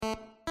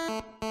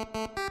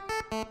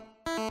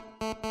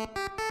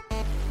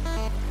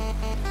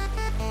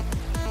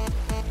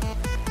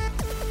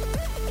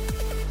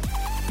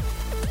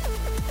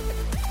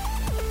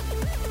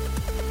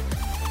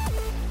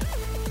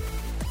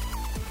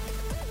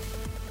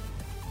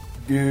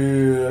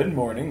Good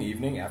morning,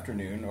 evening,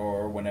 afternoon,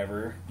 or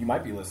whenever you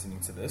might be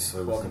listening to this.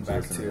 We're Welcome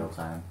back in to real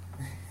time.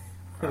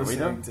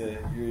 listening to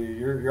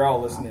you're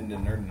all listening to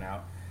Nerding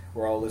Out.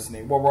 We're all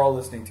listening. Well, we're all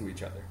listening to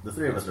each other. The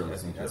three of us are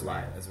listening to it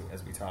live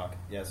as we talk.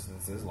 Yes,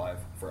 this is live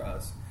for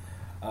us.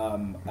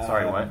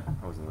 Sorry, what?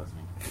 I wasn't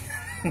listening.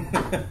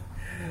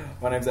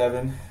 My name's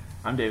Evan.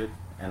 I'm David.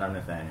 And I'm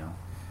Nathaniel.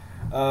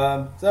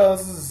 So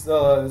this is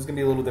going to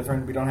be a little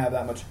different. We don't have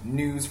that much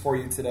news for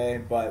you today,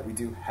 but we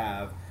do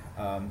have.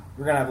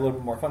 We're going to have a little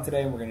bit more fun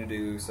today, and we're going to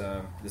do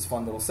this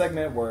fun little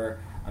segment where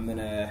I'm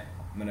gonna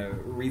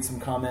read some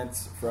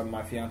comments from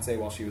my fiance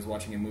while she was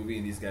watching a movie,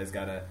 and these guys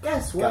gotta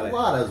guess what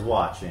Lada's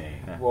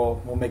watching.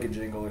 Well, we'll make a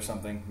jingle or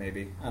something,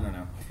 maybe. I don't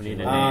know. We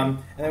need a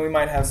name. And then we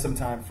might have some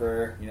time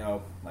for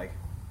like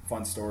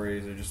fun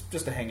stories or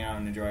just to hang out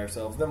and enjoy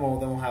ourselves. Then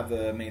we'll have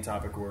the main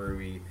topic where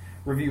we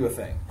review a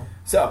thing.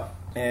 So,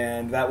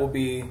 and that will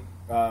be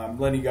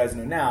letting you guys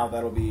know now.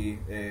 That'll be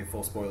a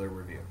full spoiler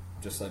review.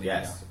 Just letting you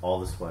know. All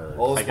the spoilers.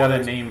 I got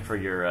a name for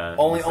your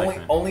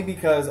only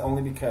because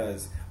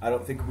I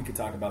don't think we could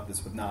talk about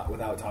this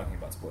without talking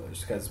about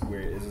spoilers, because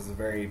this has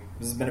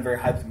been a very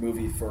hyped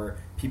movie for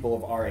people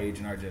of our age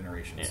and our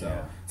generation. Yeah.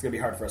 So it's gonna be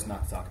hard for us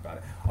not to talk about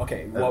it.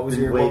 Okay, I've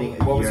been waiting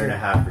a year and a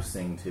half for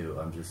Sing 2.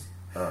 I'm just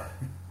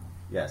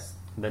yes.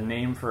 The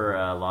name for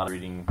a lot of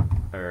reading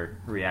or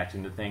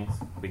reacting to things,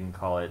 we can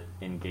call it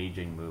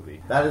engaging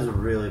movie. That is a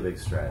really big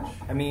stretch.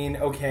 I mean,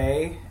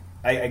 okay,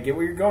 I get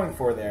what you're going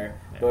for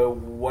there, but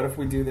what if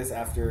we do this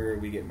after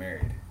we get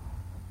married?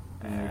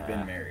 And we've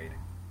been married.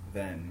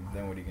 Then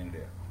what are you going to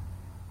do?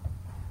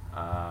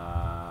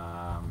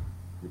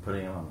 You're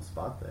putting him on the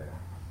spot there.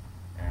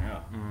 I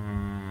don't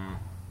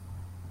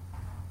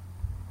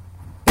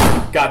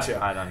know. Gotcha.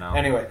 I don't know.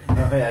 Anyway.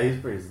 Yeah, he's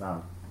pretty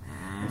stumped.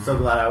 I'm so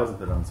glad I wasn't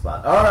put on the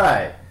spot. All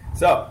right.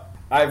 So,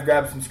 I've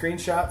grabbed some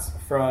screenshots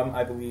from,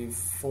 I believe,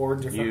 4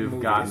 different movies.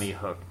 You've got me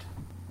hooked.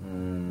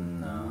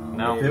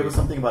 No. It was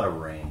something about a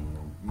ring.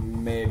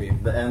 Maybe.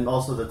 And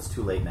also, that's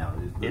too late now.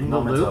 The In the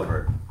moment's loop?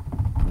 over.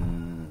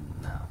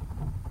 No.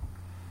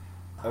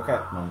 Okay.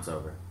 Moment's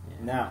over.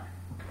 Now,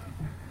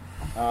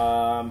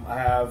 I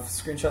have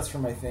screenshots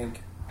from, I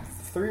think,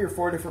 3 or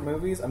 4 different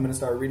movies. I'm going to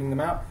start reading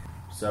them out.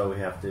 So we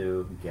have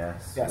to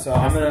guess. Yeah. So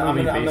I'm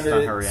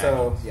gonna.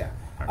 So Okay.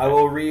 I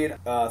will read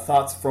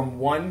thoughts from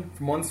one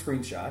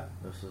screenshot.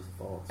 This is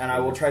false. And I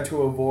will try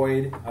to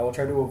avoid.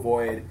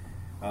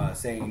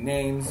 Saying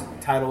names,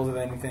 titles of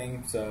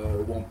anything, so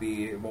it won't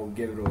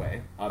give it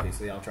away.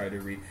 Obviously, I'll try to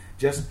read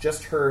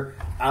just her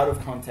out of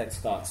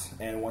context thoughts.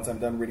 And once I'm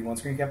done reading one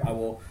screen cap, I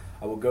will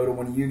go to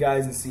one of you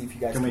guys and see if you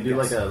guys can we do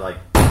guess. like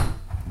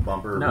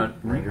bumper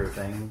ringer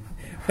thing.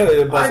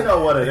 I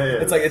know what it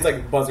is. It's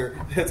like buzzer.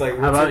 It's like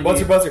what's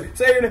your buzzer?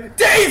 Say your name,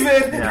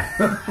 David.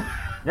 Yeah.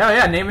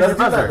 Yeah. Name is a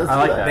buzzer. I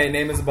like that.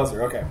 Name is a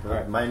buzzer. Okay. All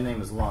right. My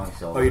name is long,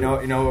 so. Oh, you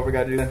know what we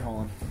got to do then? Hold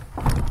on.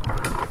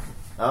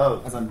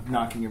 Oh. As I'm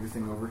knocking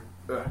everything over.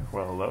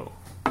 Well, hello.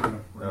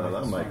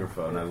 Hello,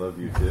 microphone. I love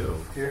you too.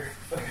 Here.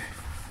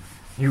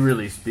 You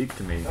really speak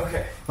to me.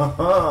 Okay.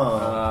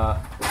 You're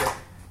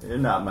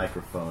not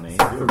microphony.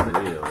 You're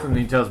real.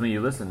 Something tells me you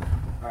listen.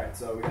 Alright,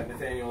 so we got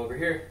Nathaniel over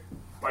here.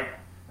 Bang.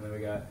 And then we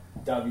got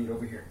David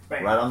over here.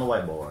 Bang. Right on the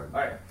whiteboard.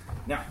 Alright.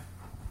 Now,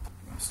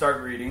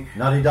 start reading.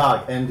 Naughty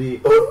Dog,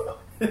 ND.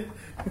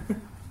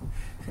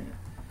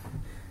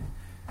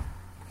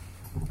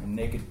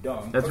 Naked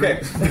dung. That's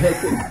okay.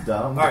 Naked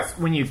dumb. Alright.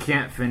 When you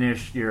can't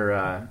finish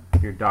your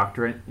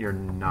doctorate, you're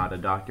not a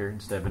doctor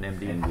instead of an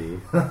MD.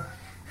 ND.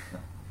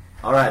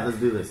 Alright, let's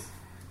do this.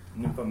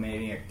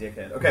 Nymphomaniac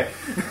dickhead. Okay.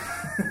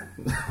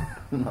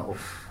 No.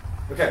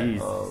 Okay.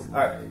 Jeez.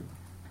 Alright.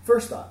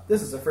 First thought.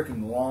 This is a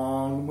freaking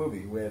long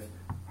movie with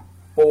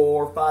 4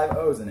 or 5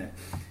 O's in it.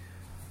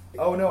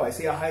 Oh no, I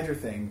see a Hydra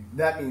thing.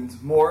 That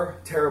means more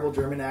terrible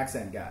German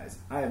accent, guys.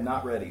 I am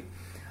not ready.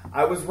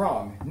 I was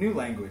wrong. New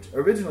language.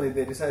 Originally,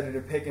 they decided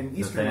to pick an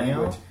Eastern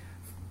language.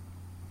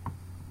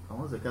 I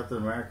was at Captain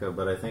America,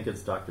 but I think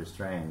it's Doctor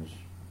Strange.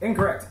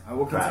 Incorrect. I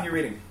will continue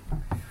reading.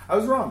 I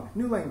was wrong.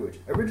 New language.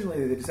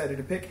 Originally, they decided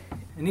to pick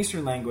an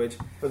Eastern language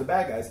for the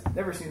bad guys.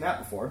 Never seen that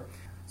before.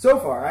 So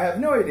far, I have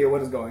no idea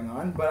what is going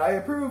on, but I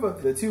approve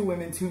of the 2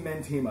 women, 2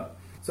 men team up.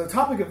 So,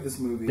 topic of this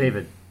movie...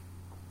 David.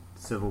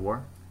 Civil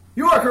War.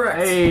 You are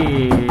correct!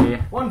 Hey!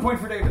 1 point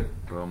for David.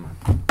 Boom.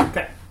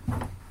 Okay.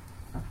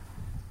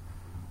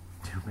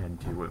 2 men,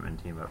 2 women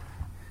team up.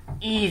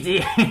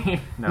 Easy.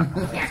 No.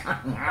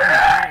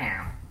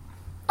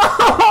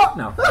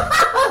 No.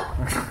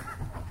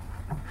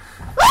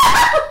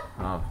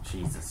 Oh,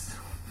 Jesus.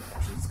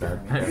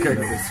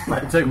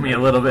 It took me a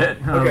little bit.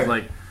 I was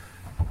like,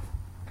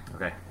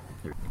 okay.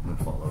 I'm gonna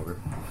fall over.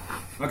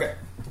 Okay.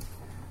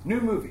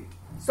 New movie.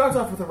 Starts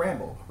off with a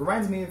ramble.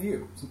 Reminds me of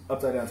you.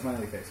 Upside down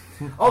smiley face.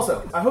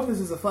 Also, I hope this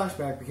is a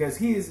flashback because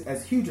he is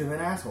as huge of an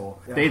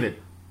asshole.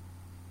 David.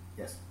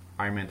 Yes.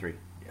 Iron Man 3.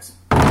 Yes.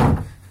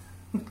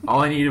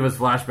 All I needed was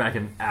flashback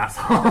and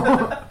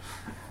asshole.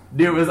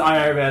 Dude, it was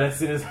Iron Man as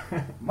soon as...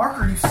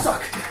 Marker, you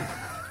suck!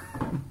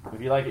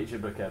 If you like it, you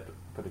should have kept it.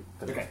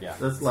 Okay. Yeah.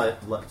 That's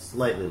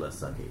slightly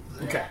less sucky.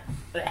 Okay.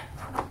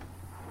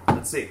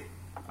 Let's see.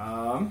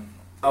 I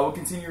will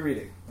continue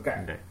reading.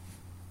 Okay.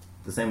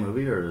 The same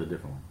movie or a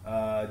different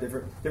one?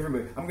 Different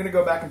movie. I'm going to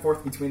go back and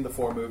forth between the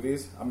 4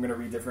 movies. I'm going to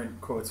read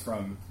different quotes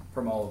from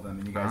all of them,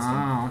 and you guys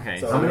can... okay.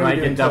 So How many might are we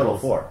get doing total?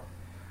 doubles. 4.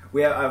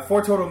 We have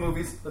 4 total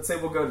movies. Let's say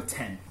we'll go to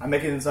 10. I'm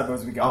making this up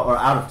as we go. Oh, or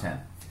out of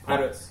 10. I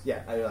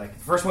like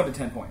the first one to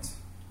 10 points.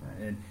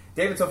 And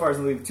David so far is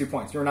leading with 2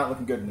 points. You're not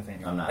looking good,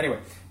 Nathaniel. I'm not. Anyway,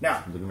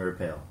 now I'm looking very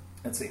pale.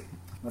 let's see.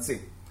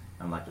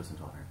 I'm lactose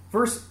intolerant.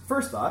 First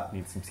thought: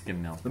 Need some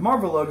skim milk. the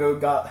Marvel logo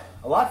got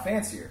a lot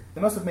fancier. They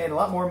must have made a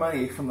lot more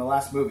money from the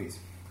last movies.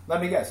 Let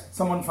me guess.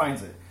 Someone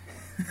finds it.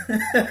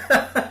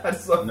 I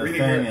just love reading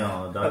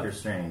Nathaniel, Doctor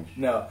Strange.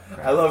 No,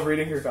 I love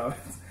reading your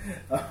comments.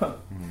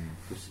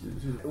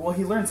 Well,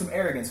 he learned some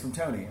arrogance from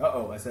Tony.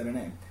 I said a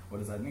name. What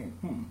does that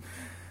mean?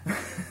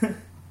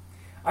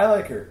 I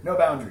like her. No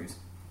boundaries.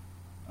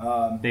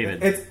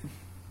 David. It's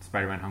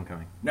Spider-Man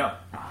Homecoming. no.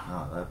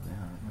 Oh,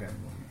 yeah. Okay.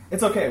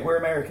 It's okay. We're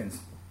Americans.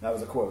 That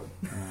was a quote.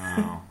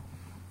 Oh.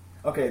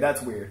 Okay,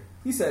 that's weird.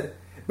 He said,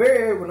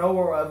 "Bury it where no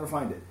one will ever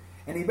find it."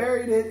 And he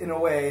buried it in a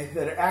way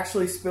that it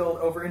actually spilled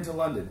over into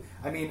London.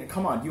 I mean,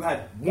 come on, you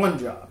had one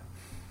job.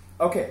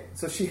 Okay,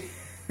 so she...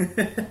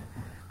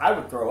 I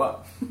would throw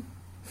up.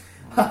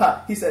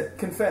 He said,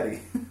 confetti.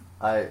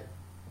 I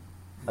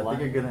think One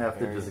you're gonna have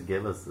to very- just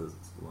give us this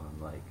one.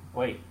 Like,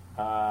 Wait.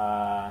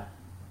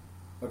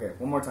 Okay,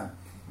 one more time.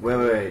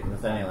 wait,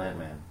 Nathaniel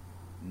Ant-Man.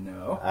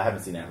 No. I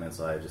haven't seen Ant-Man,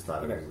 so I just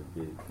thought Okay. it would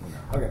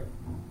be, Okay.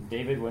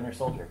 David Winter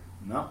Soldier.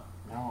 No.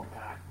 No,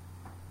 God.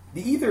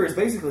 The ether is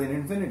basically an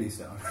infinity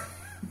stone.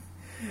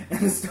 And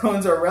the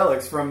stones are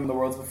relics from the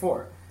worlds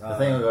before.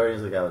 Nathaniel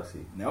Guardians of the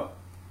Galaxy. Nope.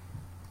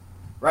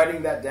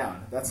 Writing that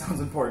down. That sounds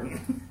important.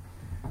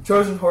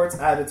 Trojan horse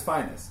at its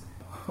finest.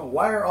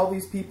 Why are all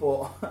these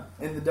people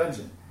in the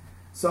dungeon?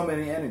 So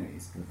many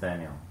enemies.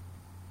 Nathaniel.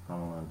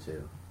 Home Alone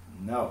 2.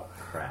 No.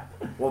 Crap.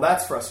 Well,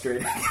 that's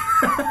frustrating.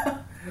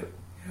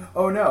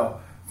 Oh no.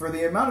 For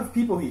the amount of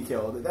people he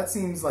killed, that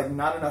seems like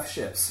not enough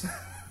ships.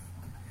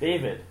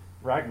 David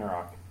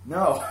Ragnarok.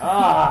 No.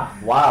 Ah.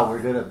 Wow,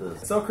 we're good at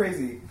this. So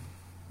crazy.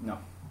 No.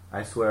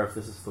 I swear, if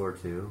this is Thor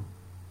 2,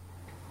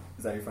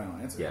 Is that your final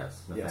answer?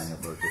 yes, Yes.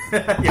 Nathaniel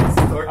Thor 2. Yes,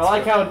 Thor I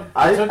like 2. how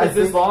I it took us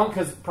this think- long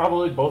because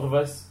probably both of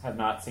us have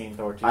not seen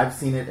Thor 2. I've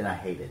seen it and I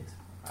hate it.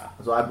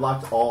 So I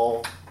blocked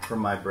all from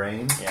my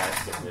brain. Yeah, I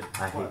skipped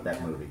it. I hate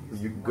that movie.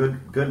 You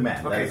good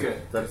man. Okay, That's,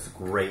 good. That's a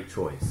great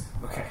choice.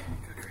 Okay.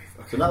 Good grief.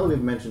 Okay. So now that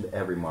we've mentioned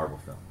every Marvel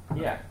film,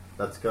 Yeah.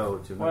 let's go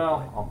to another Well,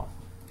 point. almost.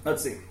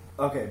 Let's see.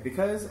 Okay,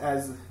 because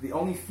as the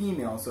only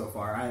female so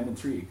far, I am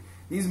intrigued.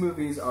 These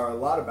movies are a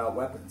lot about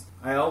weapons.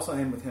 I also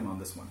am with him on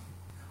this one.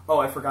 Oh,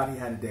 I forgot he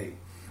had a date.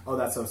 Oh,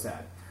 that's so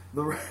sad.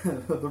 The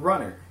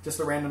runner,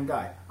 just a random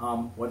guy.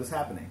 What is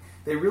happening?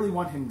 They really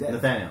want him dead.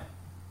 Nathaniel,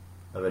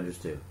 Avengers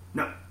 2.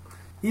 No.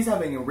 He's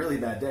having a really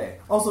bad day.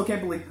 Also,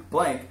 can't believe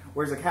Blank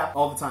wears a cap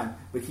all the time,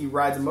 but he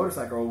rides a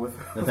motorcycle with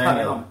without a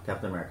Nathaniel, helmet.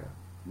 Captain America.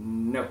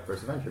 No.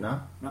 First Avenger,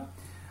 no? No.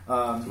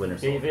 It's Winter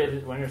Soldier.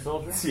 David Winter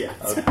Soldier? Yeah.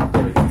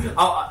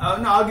 Oh,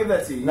 I'll give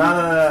that to you.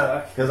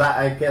 no. Because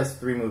I guessed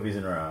 3 movies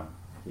in a row.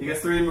 You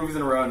guessed 3 movies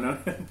in a row. No.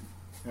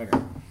 Okay.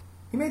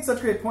 He made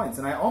such great points,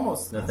 and I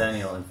almost...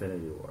 Nathaniel,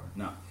 Infinity War.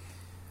 No.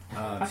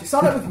 She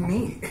saw that with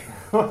me.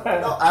 No,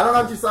 I don't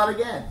know if you saw it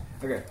again.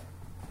 Okay.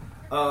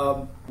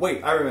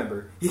 Wait, I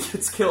remember. He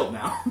gets killed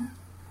now.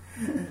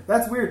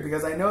 That's weird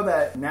because I know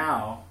that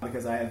now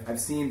because I've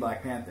seen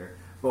Black Panther.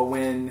 But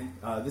when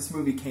this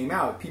movie came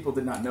out, people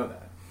did not know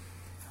that.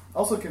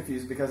 Also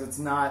confused because it's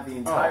not the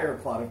entire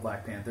plot of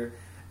Black Panther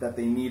that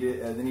they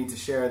needed. They need to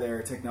share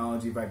their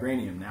technology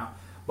vibranium now.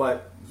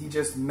 But he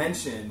just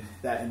mentioned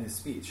that in his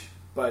speech.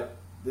 But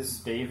this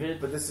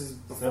David? But this is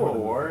before Civil the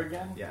War movie.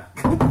 again? Yeah.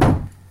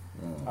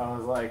 I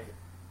was like,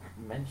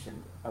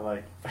 mentioned. I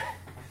like.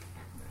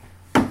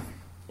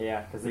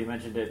 Yeah, because he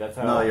mentioned it. That's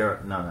how. No, yeah.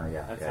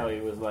 That's yeah. how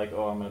he was like,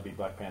 "Oh, I'm gonna be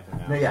Black Panther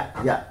now." No, yeah,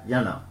 no. Yeah.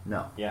 No. Yeah.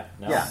 No. Yeah,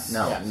 no, Yes.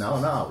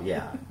 no,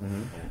 yeah.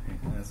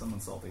 Mm-hmm.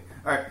 Someone's salty.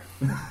 All right.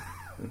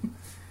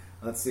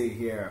 Let's see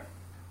here.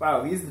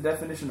 Wow, he's the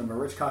definition of a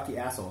rich, cocky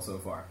asshole so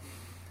far.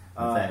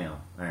 Nathaniel,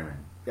 Iron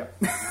Man.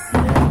 Yep.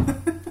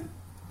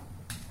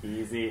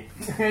 Easy.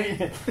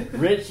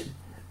 Rich.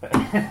 You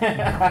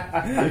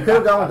could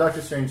have gone with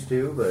Doctor Strange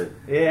too, but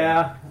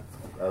Yeah.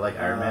 I like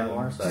Iron Man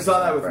more. So She I saw just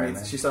that went with for me. Iron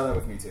Man. She saw that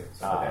with me too.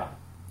 So. Okay.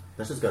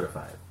 Let's just go to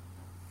 5.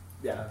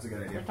 Yeah, that's a good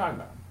What are you idea. talking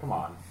about? Come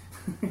on.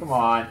 Come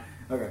on.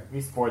 Okay.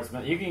 You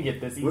sportsman. You can get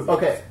this easy.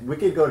 Okay, we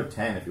could go to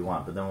 10 if you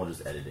want, but then we'll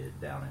just edit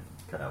it down and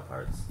cut out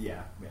parts.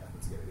 Yeah,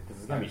 that's a good idea. Because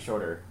it's going to be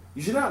shorter.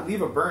 You should not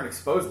leave a burn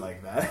exposed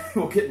like that.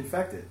 We'll get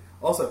infected.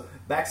 Also,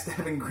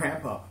 backstabbing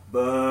Grandpa.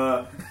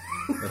 Buh.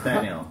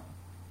 Nathaniel,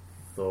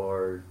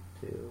 Thor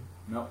 2.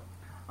 Nope.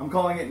 I'm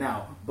calling it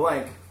now.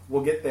 Blank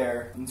will get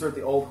there, insert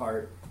the old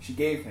heart she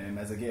gave him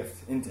as a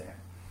gift into him.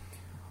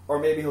 Or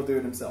maybe he'll do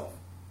it himself.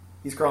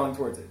 He's crawling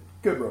towards it.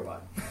 Good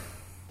robot.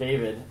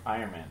 David,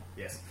 Iron Man.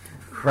 Yes.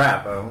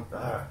 Crap.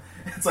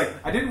 It's like,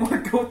 I didn't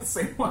want to go with the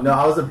same one. No,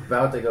 I was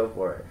about to go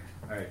for it.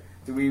 Alright.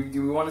 Do we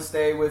want to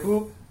stay with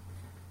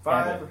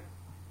 5? Evan.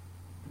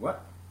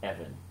 What?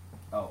 Evan.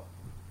 Oh.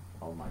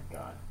 Oh my god.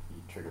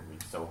 triggered me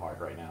so hard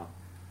right now.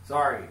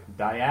 Sorry.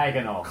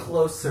 Diagonal.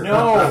 Closer.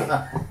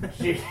 No!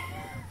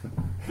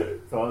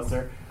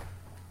 Closer.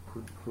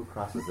 Who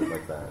crosses it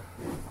like that?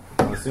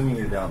 I'm assuming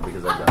you don't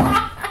because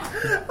I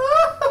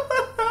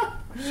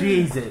don't.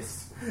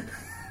 Jesus.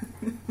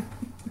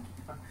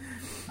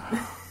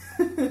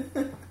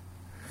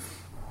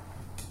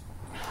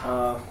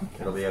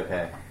 It'll be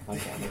okay. Do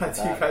you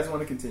guys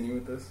want to continue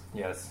with this?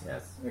 Yes.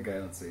 Yes. Okay,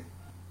 let's see.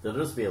 There'll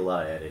just be a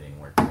lot of editing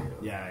work to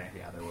do. Yeah,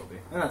 there will be.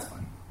 And that's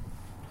fine.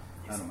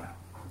 I don't know.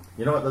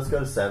 You know what? Let's go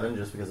to 7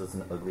 just because it's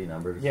an ugly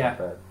number. To Yeah.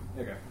 start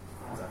Okay.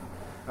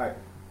 Alright.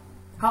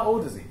 How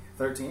old is he?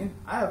 13?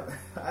 I have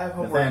that.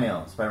 homework.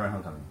 Nathaniel, Spider-Man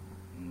Homecoming.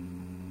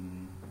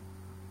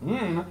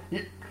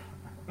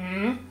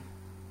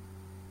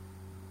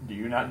 Do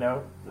you not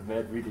know? The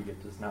bad reading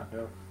it does not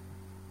know.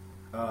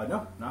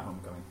 No, not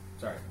Homecoming.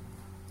 Sorry.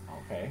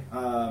 Okay.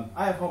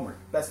 I have homework.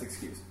 Best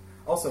excuse.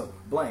 Also,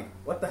 blank.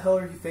 What the hell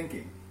are you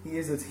thinking? He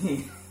is a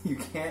teen. You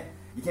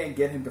can't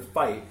get him to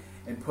fight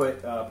and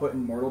put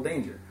in mortal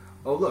danger.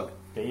 Oh look.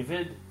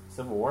 David,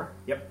 Civil War?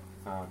 Yep.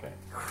 Oh, okay.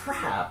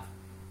 Crap.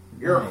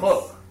 You're Nice.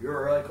 close.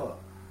 You're really close.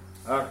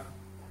 That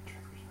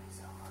triggers me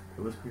so hard.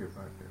 Who was Peter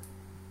Parker?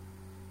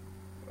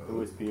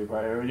 Who is Peter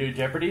Parker? Are we doing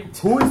Jeopardy?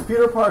 Who is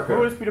Peter Parker?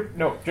 Who is Peter...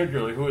 No,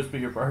 generally, who is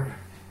Peter Parker?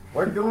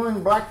 We're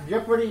doing Black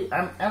Jeopardy.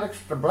 I'm Alex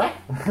the Black.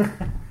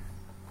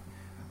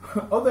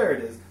 Oh, there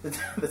it is.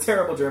 The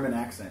terrible German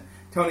accent.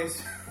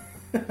 Tony's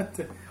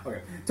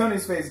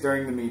Tony's face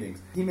during the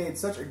meetings. He made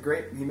such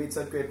great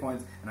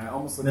points, and I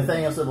almost looked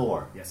Nathaniel Civil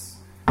War. Yes.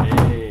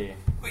 Hey.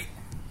 Wait.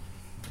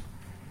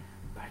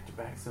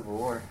 Back-to-back Civil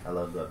War. I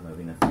love that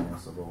movie, Nathaniel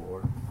Civil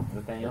War.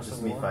 Nathaniel It's just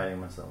Civil me War. fighting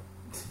myself.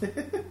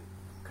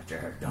 Cut your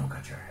hair. Don't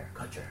cut your hair.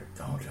 Cut your hair.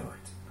 Don't do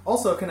it.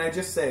 Also, can I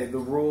just say the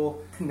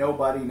rule "no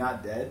body,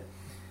 not dead,"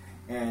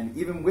 and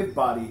even with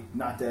body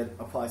not dead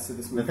applies to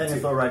this movie Nathaniel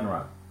too. Thor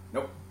Ragnarok.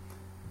 Nope.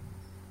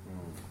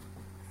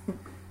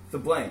 The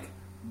blank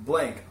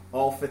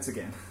all fits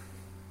again.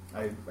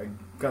 I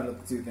cut up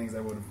the two things I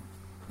would have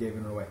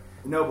given away.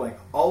 No blank.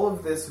 All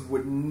of this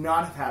would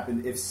not have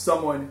happened if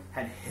someone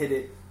had hit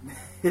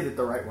it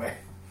the right way.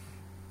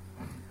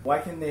 Why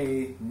can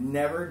they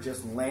never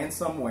just land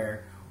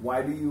somewhere?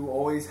 Why do you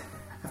always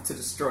have to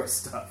destroy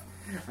stuff?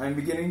 I'm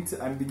beginning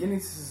to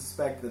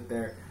suspect that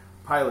their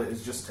pilot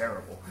is just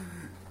terrible.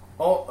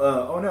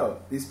 Oh no!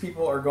 These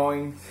people are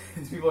going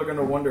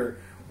to wonder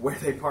where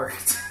they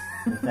parked.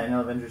 Nathaniel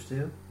Avengers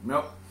 2?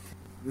 Nope.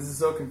 This is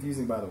so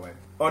confusing, by the way.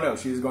 Oh no,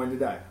 she is going to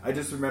die. I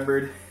just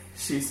remembered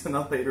she's in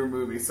a later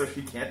movie, so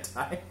she can't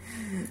die.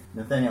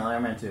 Nathaniel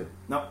Iron Man 2.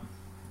 Nope.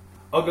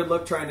 Oh, good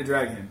luck trying to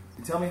drag him.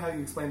 Tell me how you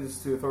explain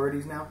this to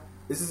authorities now.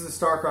 This is a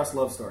star-crossed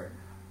love story.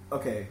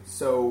 Okay,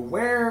 so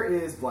where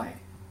is blank?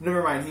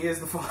 Never mind, he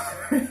is the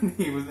father,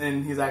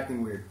 and he's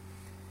acting weird.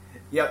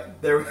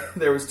 Yep,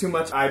 there was too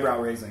much eyebrow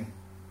raising.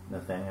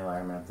 Nathaniel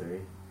Iron Man 3.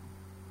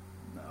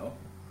 No.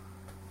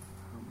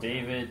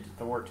 David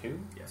Thor 2?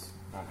 Yes.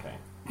 Okay.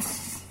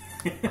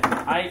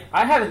 I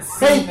haven't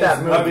seen Hate this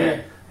that movie,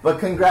 Okay. but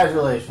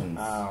congratulations.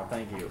 Oh,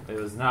 thank you. It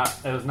was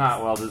not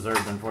well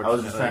deserved, unfortunately. I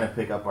was just trying to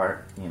pick up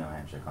our,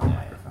 handshake on the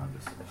microphone.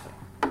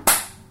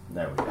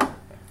 There we go.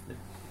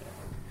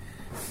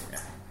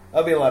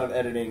 That'll be a lot of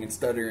editing and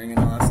stuttering and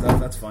all that stuff.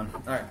 That's fun.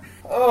 All right.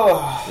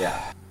 Oh,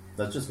 Yeah.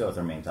 Let's just go with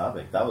our main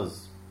topic. That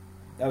was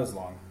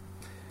long.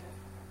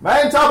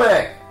 main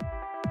topic.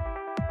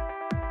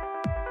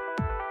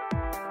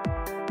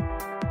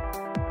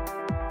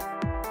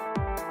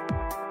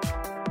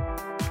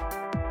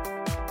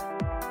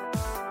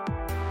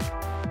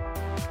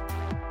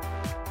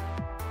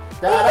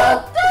 Da-da,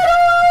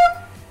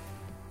 da-da.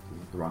 This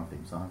is the wrong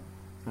theme song.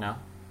 No.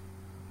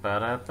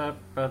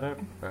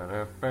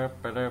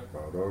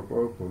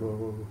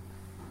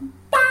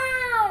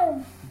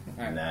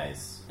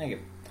 Nice. Thank you.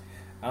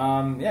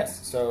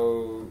 Yes.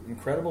 So,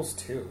 Incredibles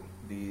 2,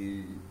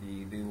 the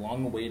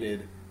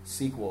long-awaited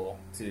sequel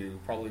to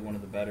probably one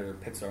of the better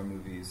Pixar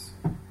movies.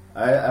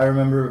 I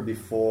remember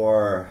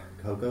before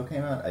Coco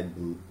came out,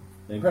 The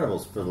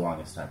Incredibles for the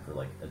longest time, for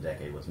like a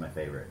decade, was my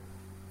favorite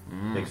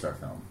Pixar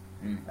film.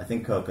 I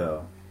think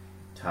Coco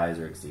ties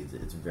or exceeds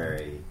it.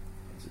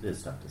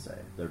 It's tough to say.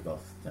 They're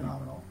both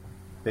phenomenal.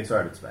 Pixar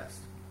at its best.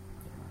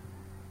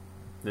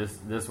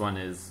 This one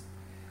is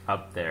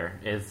up there.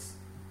 It's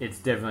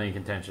definitely in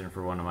contention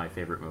for one of my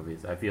favorite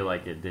movies. I feel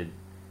like it did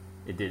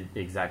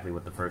exactly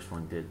what the first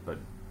one did, but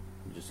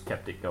just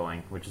kept it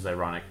going, which is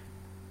ironic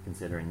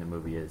considering the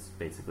movie is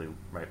basically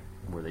right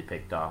where they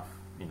picked off.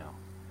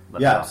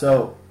 Left off.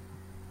 So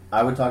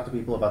I would talk to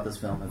people about this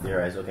film and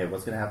theorize, okay,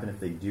 what's going to happen if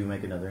they do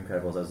make another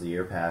Incredibles as the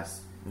year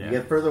passed? Yeah. You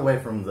get further away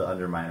from the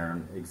Underminer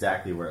and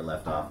exactly where it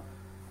left off.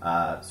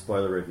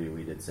 Spoiler review,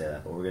 we did say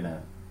that, but we're going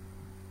to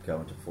go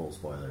into full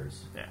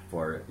spoilers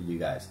for you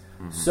guys.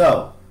 Mm-hmm.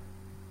 So,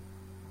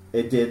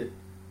 it did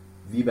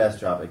the best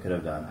job it could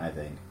have done, I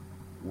think,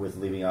 with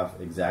leaving off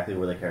exactly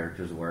where the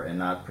characters were and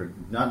not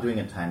doing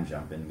a time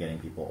jump and getting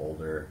people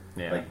older,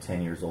 like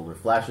 10 years older.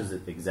 Flash is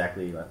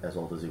exactly as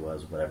old as he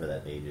was, whatever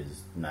that age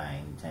is,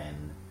 9,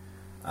 10.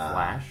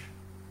 Flash?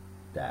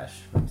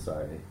 Dash. I'm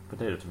sorry.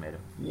 Potato, tomato.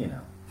 You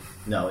know.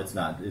 No, it's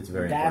not. It's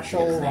very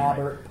Dashel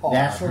Robert Parr.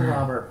 Dashel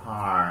Robert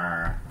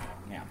Parr.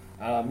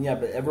 Yeah,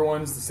 but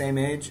everyone's the same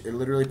age. It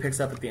literally picks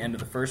up at the end of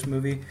the first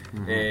movie,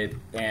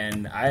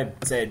 and I'd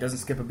say it doesn't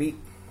skip a beat.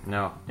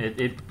 No,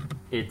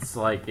 it's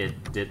like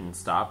it didn't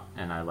stop,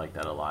 and I like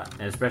that a lot,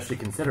 and especially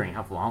considering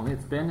how long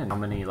it's been and how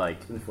many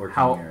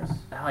 14 years.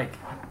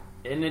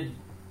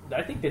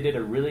 I think they did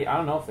a really. I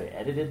don't know if they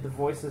edited the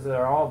voices at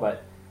all,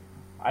 but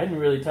I didn't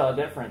really tell a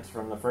difference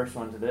from the first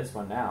one to this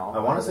one. Now I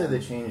want to say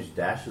they changed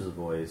Dash's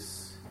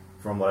voice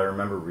from what I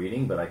remember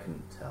reading, but I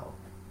couldn't tell.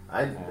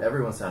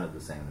 Everyone sounded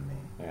the same to me.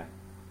 Yeah,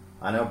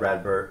 I know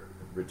Brad Bird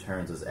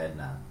returns as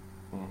Edna.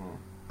 Mm-hmm.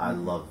 I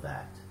love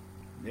that.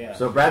 Yeah.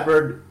 So Brad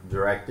Bird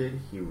directed,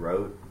 he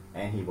wrote,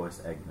 and he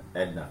voiced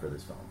Edna for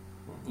this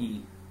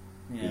film.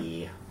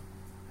 Yeah.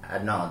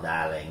 No,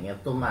 darling,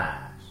 it's too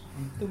much.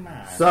 Too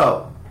much.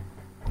 So.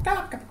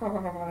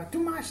 Too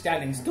much,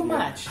 darlings. Too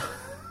much.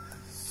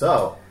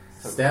 So,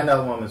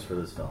 standout moments for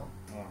this film.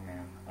 Oh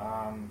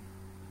man.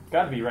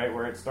 got to be right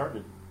where it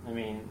started. I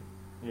mean,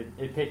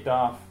 it picked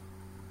off.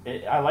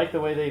 I like the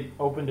way they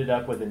opened it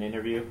up with an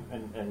interview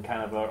and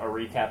kind of a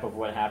recap of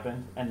what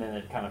happened, and then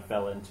it kind of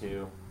fell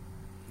into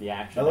the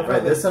action.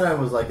 Right, this time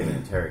was like an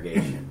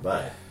interrogation,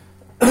 but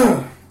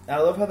I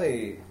love how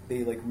they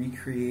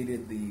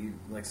recreated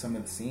some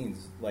of the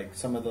scenes,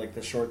 some of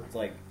the short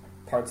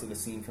parts of the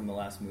scene from the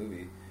last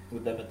movie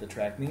with them at the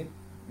track meet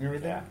and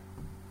everything. Yeah.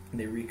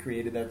 They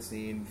recreated that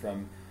scene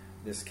from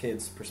this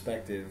kid's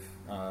perspective,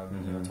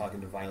 talking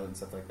to Violet and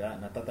stuff like that,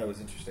 and I thought that was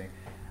interesting.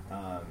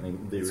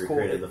 They it's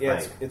recreated cool. the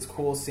fight. It's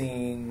cool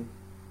seeing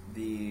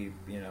the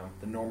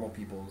normal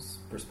people's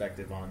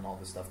perspective on all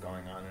this stuff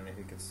going on, and I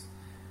think it's.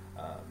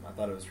 I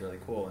thought it was really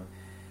cool, and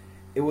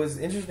it was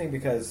interesting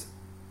because,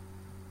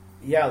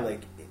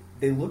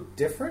 they looked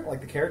different. Like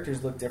the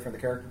characters looked different.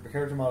 The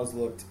character models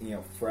looked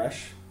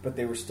fresh, but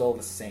they were still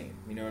the same.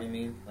 You know what I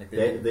mean? Like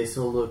they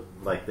still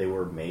looked like they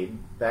were made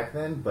back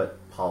then, but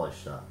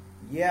polished up.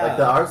 Yeah, like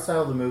the art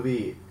style of the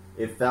movie,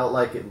 it felt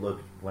like it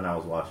looked when I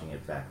was watching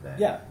it back then.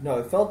 Yeah, no,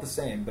 it felt the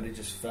same, but it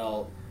just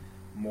felt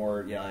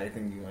more. Yeah, I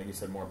think like you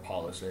said, more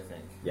polished. I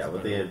think. Yeah,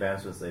 with the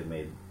advancements they've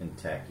made in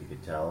tech, you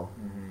could tell,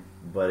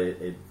 but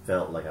it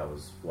felt like I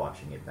was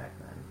watching it back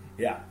then.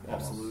 Yeah,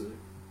 almost. Absolutely.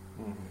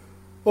 Mm-hmm.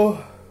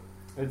 Oh,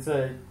 it's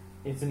an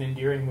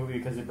endearing movie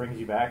because it brings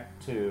you back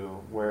to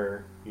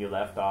where you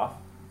left off,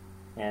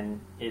 and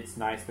it's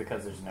nice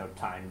because there's no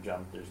time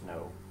jump, there's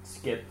no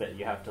skip that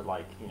you have to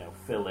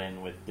fill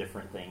in with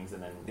different things,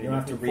 and then you don't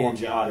have to inform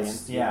the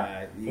audience.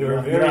 Yeah, you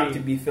don't have to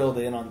be filled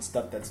in on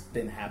stuff that's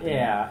been happening.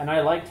 Yeah, and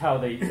I liked how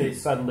they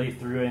suddenly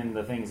threw in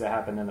the things that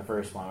happened in the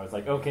first one. It was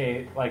like,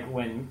 okay, like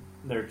when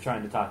they're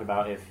trying to talk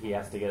about if he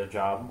has to get a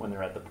job when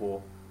they're at the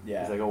pool.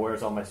 Yeah. He's like, oh,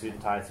 where's all my suit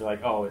and ties? They're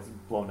like, oh, it's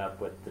blown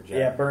up with the jet.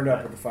 Yeah, burned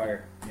up with the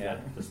fire. Yeah,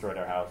 destroyed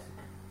our house.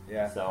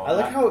 Yeah. So I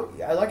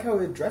like how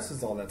it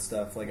addresses all that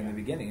stuff. In the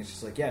beginning, it's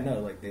just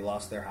they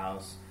lost their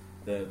house.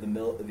 The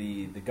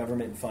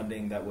government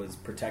funding that was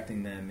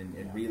protecting them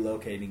and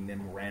relocating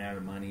them ran out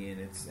of money,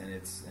 and it's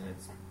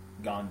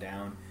gone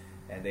down,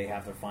 and they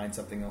have to find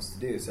something else to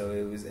do. So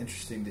it was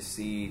interesting to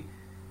see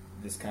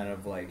this kind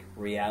of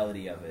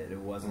reality of it. It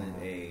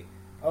wasn't it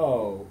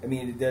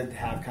did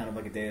have kind of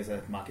a Deus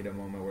Ex Machina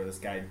moment where this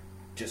guy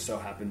just so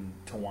happened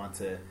to want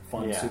to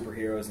fund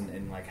superheroes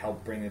and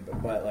help bring it,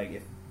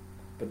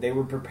 but they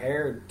were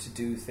prepared to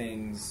do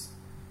things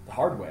the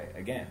hard way.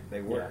 Again,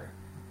 they were,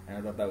 and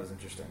I thought that was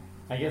interesting.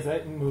 I guess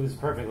that moves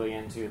perfectly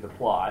into the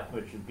plot,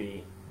 which would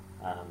be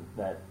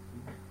that.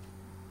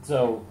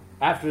 So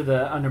after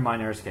the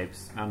Underminer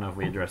escapes, I don't know if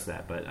we addressed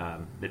that, but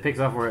it picks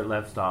off where it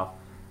left off,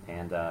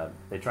 and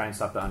they try and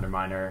stop the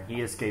Underminer.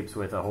 He escapes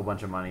with a whole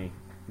bunch of money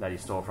that he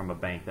stole from a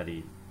bank that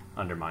he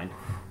undermined.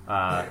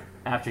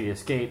 After he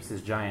escapes,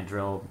 his giant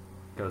drill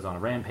goes on a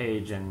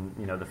rampage, and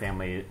the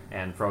family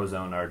and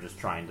Frozone are just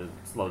trying to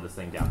slow this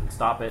thing down and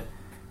stop it.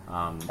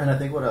 And I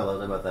think what I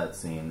loved about that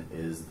scene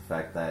is the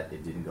fact that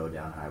it didn't go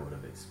down how I would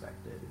have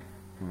expected.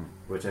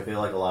 Which I feel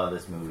like a lot of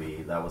this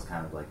movie, that was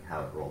kind of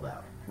how it rolled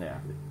out. Yeah.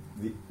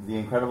 The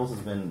Incredibles has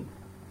been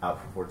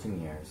out for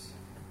 14 years.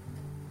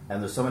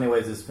 And there's so many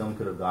ways this film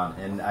could have gone.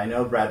 And I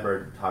know Brad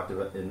Bird talked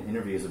about in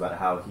interviews about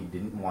how he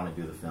didn't want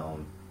to do the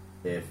film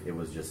if it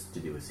was just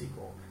to do a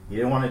sequel. He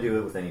didn't want to do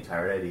it with any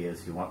tired ideas.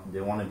 He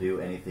didn't want to do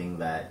anything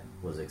that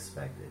was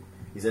expected.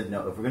 He said,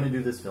 no, if we're going to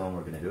do this film,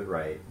 we're going to do it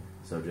right.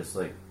 So just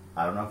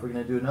I don't know if we're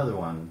going to do another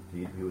one,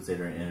 he would say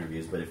during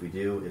interviews, but if we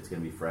do, it's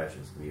going to be fresh,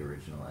 it's going to be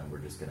original, and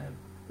it's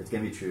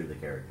going to be true to the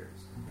characters.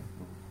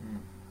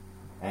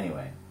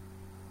 Anyway.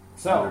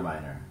 So,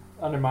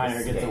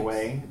 Underminer gets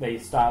away. They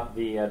stop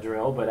the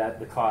drill, but at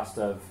the cost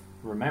of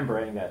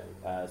remembering that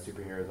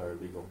superheroes are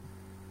illegal.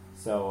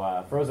 So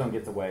Frozone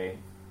gets away.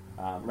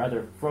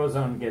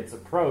 Frozone gets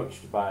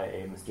approached by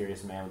a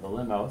mysterious man with a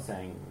limo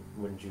saying,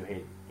 don't you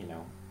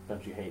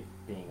hate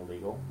being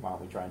illegal? Why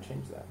don't we try and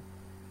change that?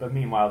 But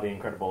meanwhile, the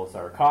Incredibles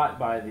are caught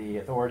by the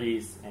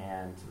authorities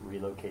and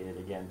relocated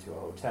again to a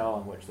hotel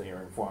in which they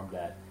are informed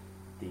that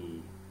the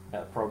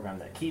program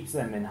that keeps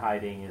them in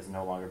hiding is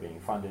no longer being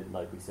funded,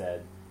 like we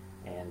said,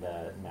 and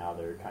now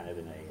they're kind of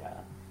in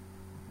a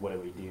what do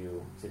we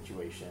do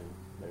situation.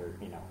 They're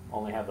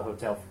only have the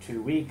hotel for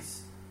 2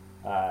 weeks.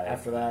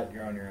 After that,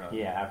 you're on your own.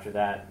 Yeah, after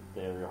that,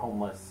 they're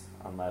homeless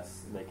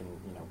unless they can,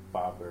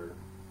 Bob or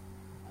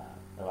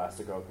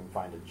Elastigirl can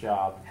find a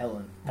job.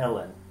 Helen.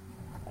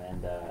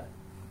 And,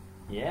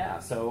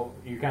 so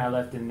you're kind of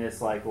left in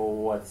this, like, well,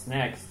 what's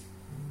next?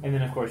 And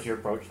then, of course, you're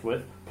approached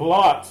with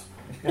plot.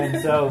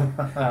 And so...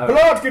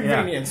 plot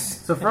convenience!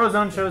 Yeah. So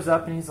Frozone shows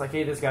up, and he's like,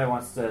 hey, this guy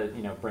wants to,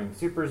 bring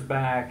supers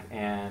back,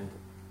 and...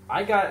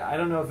 I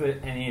don't know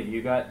if any of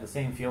you got the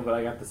same feel, but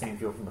I got the same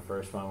feel from the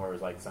first one where it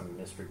was like some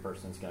mystery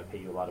person's going to pay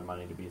you a lot of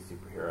money to be a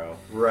superhero.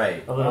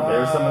 Right. A little bit.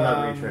 There's some of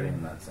that retreading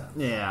in that sense.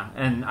 Yeah,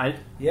 and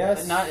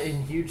Yes. not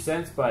in huge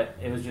sense, but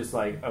it was just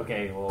like,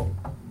 okay, well,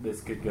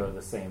 this could go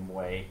the same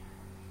way.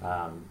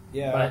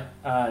 Yeah.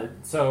 But,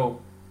 so,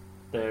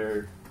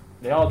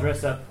 they all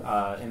dress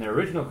up in their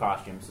original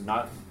costumes,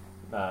 not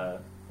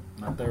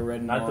their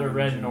red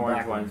and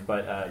orange ones,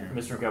 but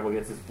Mr. Incredible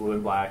gets his blue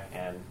and black,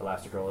 and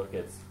Elastigirl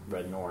gets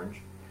red and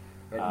orange.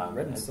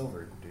 Red and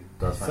silver, dude.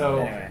 That's fine. So,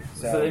 Anyway,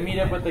 so they meet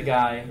up with the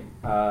guy,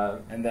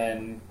 and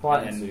then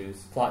plot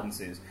ensues. Plot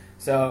ensues.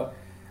 So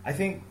I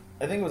think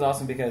it was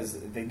awesome because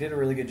they did a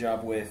really good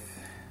job with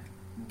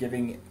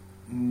giving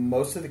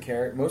most of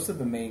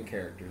the main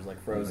characters,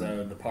 like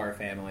Frozone, the Parr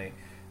family,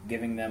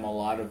 giving them a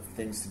lot of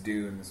things to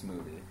do in this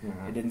movie.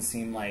 Mm-hmm. It didn't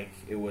seem like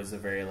it was a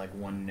very like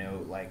one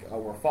note, like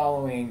we're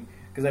following,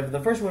 because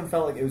the first one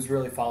felt like it was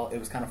really it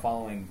was kind of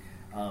following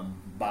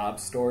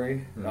Bob's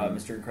story,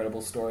 Mr.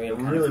 Incredible's story. It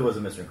really was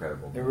a Mr.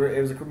 Incredible.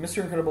 It was a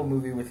Mr. Incredible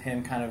movie with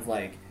him kind of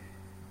like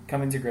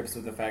coming to grips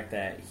with the fact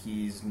that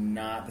he's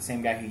not the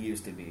same guy he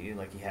used to be.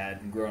 Like he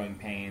had growing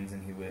pains,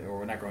 and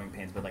or not growing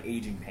pains, but like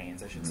aging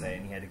pains, I should say,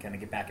 and he had to kind of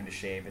get back into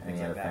shape and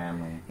things like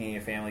that. He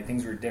had a family.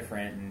 Things were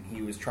different, and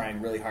he was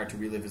trying really hard to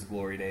relive his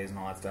glory days and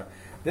all that stuff.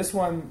 This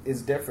one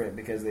is different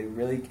because it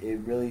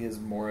really is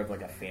more of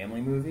like a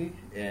family movie,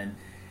 and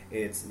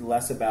it's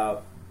less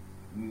about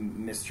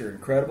Mr.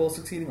 Incredible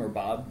succeeding or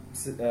Bob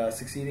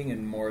succeeding,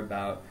 and more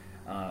about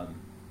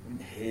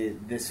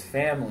this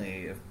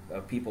family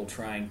of people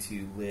trying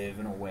to live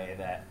in a way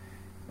that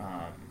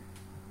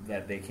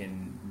that they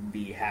can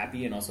be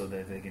happy and also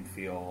that they can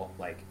feel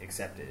like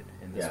accepted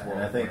in this world.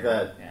 And I think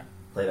that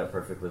played out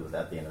perfectly with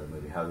at the end of the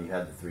movie how you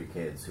had the three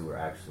kids who were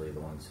actually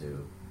the ones who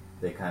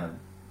they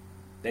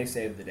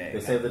saved the day. They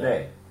saved the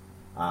day.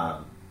 I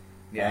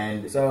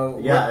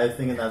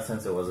think in that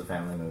sense it was a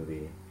family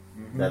movie.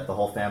 Mm-hmm. That the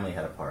whole family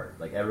had a part.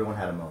 Like everyone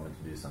had a moment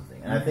to do something.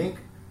 And I think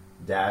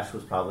Dash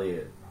was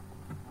probably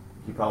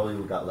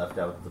got left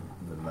out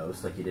the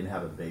most. Like he didn't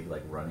have a big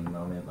like running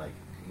moment like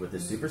with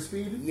his super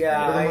speed.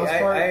 Yeah, for the most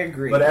part. I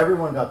agree. But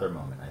everyone got their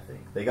moment. I think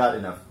they got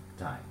enough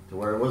time to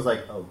where it was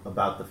like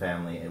about the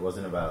family. It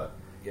wasn't about.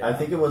 Yeah. I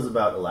think it was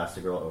about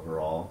Elastigirl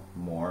overall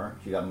more.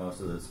 She got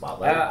most of the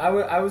spotlight. I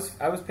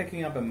was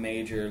picking up a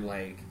major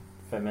like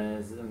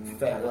feminism,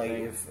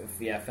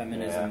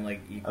 feminism, like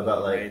equal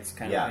about, like, rights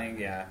kind of thing.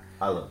 Yeah,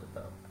 I loved it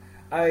though.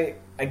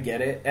 I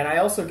get it, and I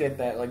also get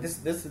that like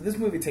this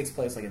movie takes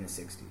place like in the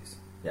 60s.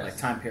 Yes. Like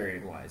time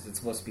period wise, it's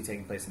supposed to be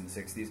taking place in the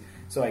 60s.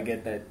 So I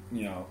get that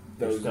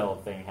there's still a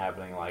thing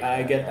happening like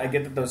I get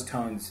that those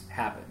tones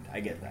happened.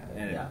 I get that,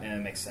 and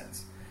it makes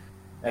sense.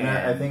 And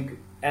I think,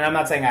 and I'm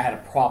not saying I had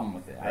a problem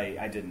with it.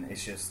 I didn't.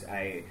 It's just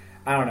I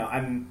don't know.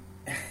 I'm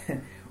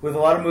with a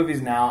lot of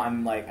movies now.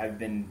 I'm like I've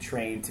been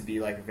trained to be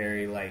like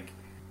very like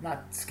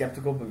not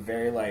skeptical, but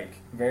very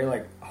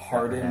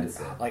hardened,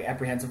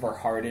 apprehensive or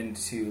hardened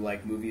to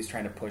like movies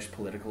trying to push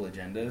political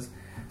agendas.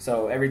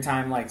 So every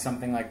time like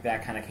something like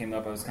that kind of came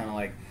up, I was kind of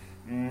like,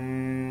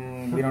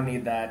 we don't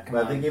need that.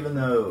 But I think even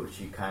though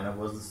she kind of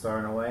was the star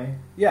in a way,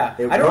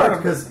 it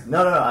worked because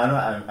no, I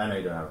know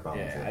you don't have a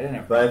problem with it. I didn't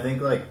have. But I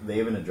think like they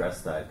even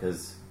addressed that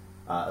because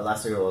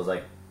Elastigirl was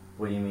like,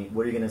 "What do you mean?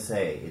 What are you gonna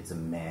say? It's a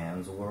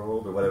man's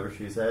world or whatever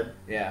she said."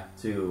 Yeah.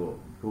 To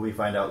who we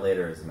find out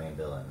later is the main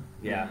villain.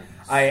 Yeah,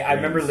 I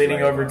remember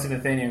leaning over to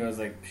Nathaniel and I was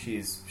like,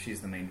 "She's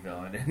the main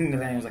villain," and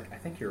Nathaniel was like, "I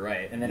think you're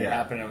right." And then it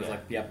happened, and I was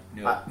like, "Yep,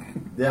 knew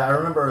it." I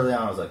remember early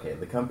on, I was like, "Okay,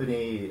 the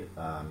company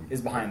is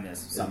behind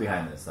this. Is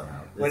behind this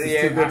somehow." This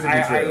is too good to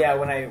be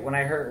true. When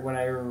I heard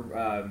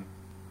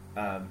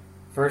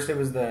first it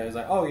was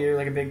like, "Oh, you're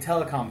like a big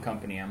telecom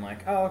company." I'm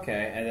like, "Oh,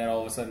 okay," and then all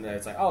of a sudden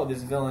it's like, "Oh,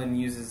 this villain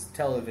uses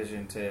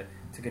television to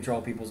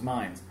control people's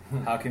minds.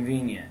 How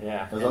convenient."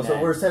 Yeah. There's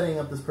also we're setting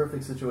up this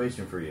perfect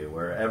situation for you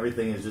where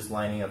everything is just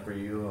lining up for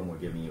you and we're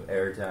giving you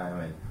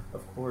airtime and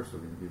of course we're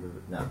going to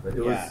do but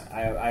it was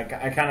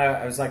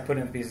I was like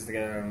putting the pieces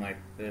together and I'm like,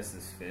 this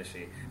is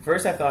fishy.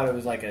 First I thought it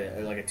was like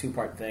a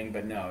two-part thing,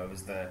 but no, it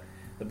was the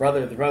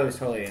brother was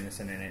totally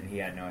innocent in it and he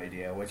had no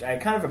idea, which I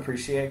kind of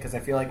appreciate because I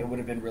feel like it would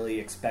have been really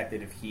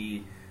expected if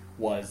he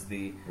was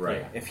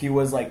if he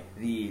was like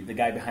the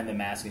guy behind the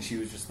mask and she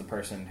was just the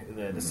person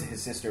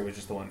his sister was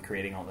just the one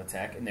creating all the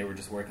tech and they were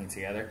just working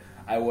together.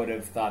 I would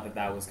have thought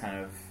that was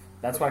kind of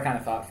that's what I kind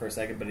of thought for a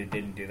second, but it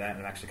didn't do that and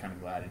I'm actually kind of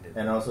glad it did.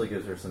 And also it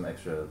gives her some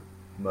extra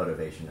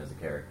motivation as a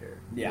character.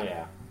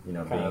 Yeah.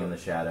 being in the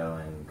shadow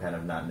and kind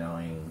of not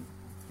knowing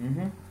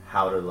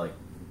how to like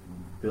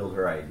build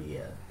her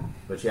idea,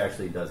 but she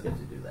actually does get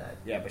to do that.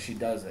 Yeah, but she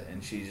does it,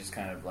 and she just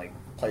kind of like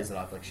plays it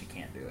off like she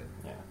can't do it.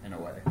 Yeah. In a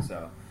way.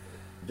 So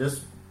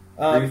just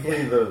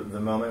briefly, the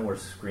moment where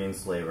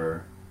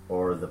Screenslaver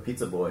or the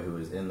pizza boy who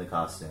is in the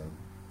costume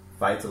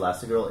fights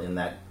Elastigirl in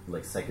that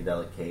like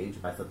psychedelic cage,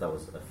 I thought that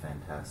was a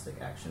fantastic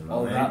action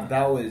moment. Oh,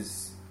 that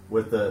was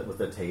with the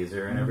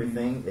taser and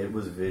everything. It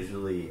was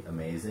visually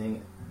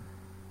amazing.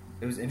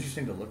 It was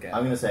interesting to look at.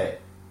 I'm gonna say,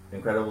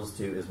 Incredibles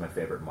 2 is my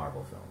favorite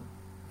Marvel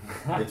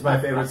film. It's my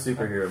favorite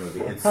superhero movie.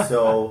 It's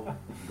so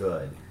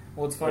good.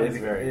 Well, it's funny.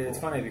 It's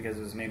funny because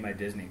it was made by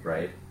Disney,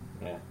 right?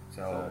 Yeah.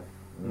 So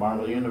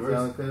Marvel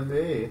Universe. Could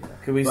be.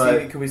 Could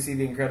we see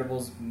the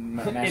Incredibles in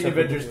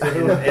Avengers 2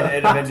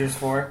 in Avengers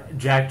 4?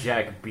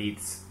 Jack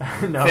beats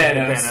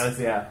Thanos.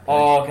 Yeah.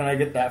 Oh, can I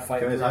get that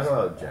fight? Can we talk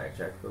about Jack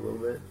for a little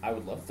bit? I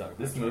would love to talk.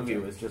 This movie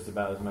was just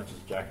about as much as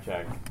Jack.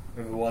 If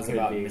it was Could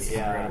about be, Mrs.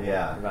 yeah, Incredible.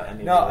 Yeah. About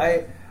any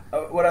No,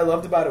 of what I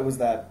loved about it was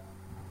that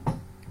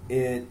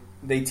they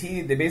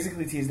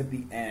basically teased at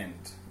the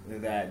end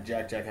that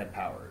Jack had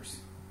powers.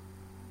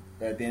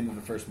 At the end of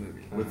the first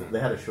movie, They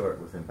had a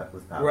short with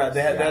powers. right?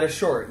 They had a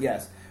short,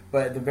 yes,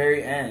 but at the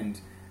very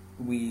end,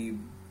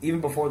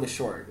 even before the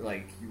short,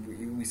 like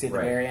we see at the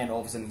very end,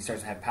 all of a sudden he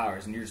starts to have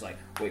powers, and you're just like,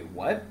 wait,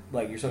 what?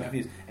 Like you're so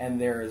confused, and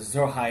they're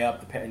so high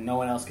up, and no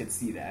one else could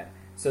see that.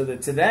 So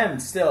that to them,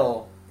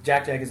 still,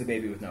 Jack is a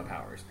baby with no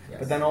powers. Yes.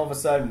 But then all of a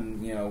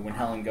sudden, when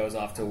Helen goes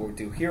off to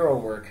do hero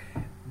work,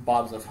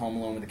 Bob's left home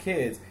alone with the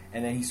kids,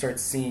 and then he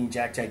starts seeing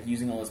Jack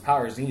using all his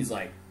powers, and he's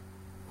like,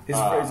 his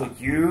friend's like,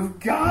 "You've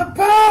got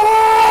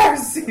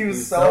powers!" He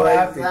was so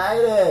happy.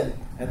 Excited.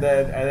 And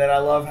then I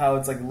love how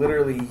it's like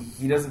literally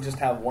he doesn't just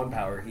have one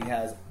power; he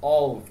has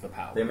all of the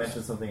powers. They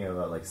mentioned something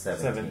about like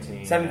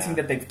 17. 17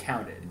 that they've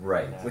counted,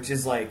 Right? Yeah. which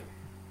is like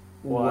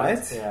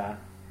what? Yeah.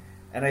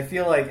 And I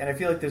feel like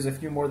there's a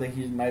few more that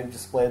he might have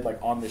displayed like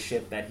on the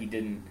ship that he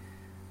didn't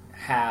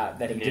have,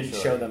 that he didn't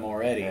Initially. show them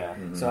already. Yeah.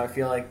 Mhm. So I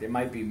feel like there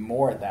might be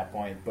more at that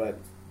point. But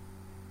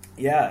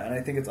yeah, and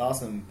I think it's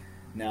awesome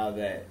now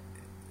that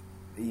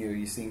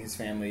you're seeing his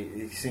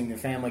family, seeing the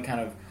family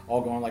kind of all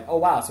going like, oh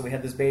wow, so we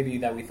had this baby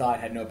that we thought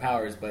had no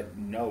powers, but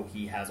no,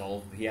 he has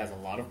a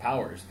lot of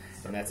powers,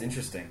 and that's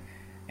interesting.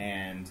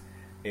 And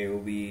it will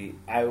be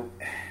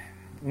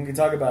we can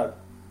talk about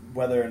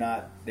whether or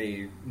not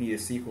they need a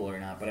sequel or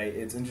not, but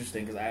it's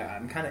interesting because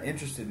I'm kind of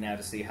interested now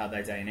to see how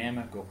that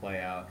dynamic will play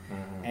out.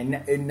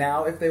 Mm-hmm. And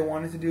now if they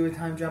wanted to do a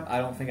time jump, I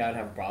don't think I would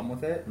have a problem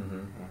with it. Mm-hmm.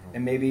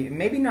 And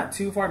maybe not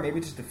too far, maybe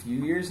just a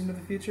few years into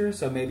the future.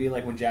 So maybe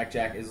like when Jack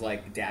is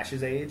like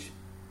Dash's age,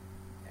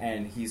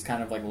 and he's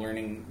kind of like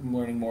learning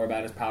more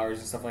about his powers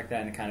and stuff like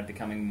that, and kind of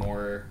becoming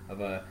more of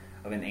an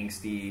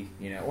angsty,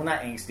 well,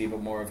 not angsty,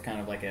 but more of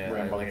kind of like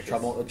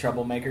a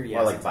troublemaker. Yeah,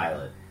 Or like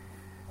Violet.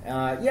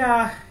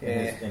 Yeah,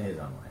 In his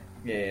own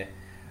way.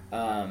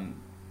 yeah.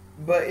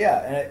 But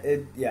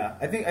yeah,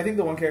 I think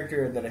the one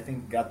character that I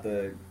think got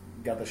the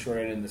short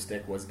end of the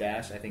stick was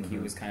Dash. I think he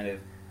was kind of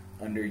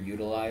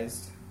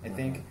underutilized. I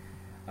think.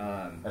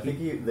 I think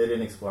they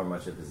didn't explore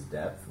much of his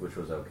depth, which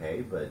was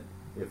okay. But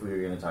if we were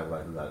going to talk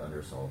about who got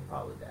undersold,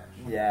 probably Dash.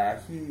 Yeah,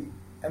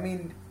 I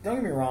mean, don't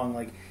get me wrong.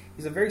 Like,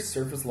 he's a very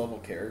surface level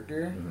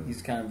character. Mhm.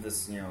 He's kind of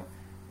this,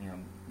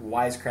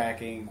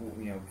 wisecracking,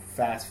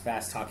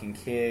 fast talking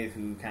kid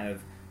who kind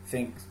of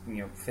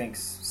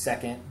thinks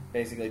second.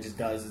 Basically, just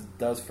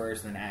does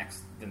first, then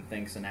acts, then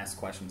thinks and asks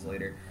questions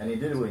later. And he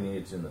did what he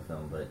needed to in the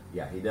film, but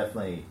yeah, he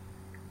definitely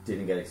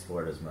didn't get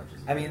explored as much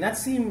as. I mean, that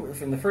scene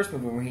from the first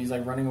movie where he's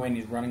like running away and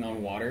he's running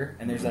on water,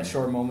 and there's that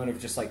short moment of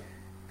just like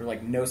there's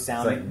like no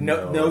sound, It's like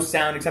no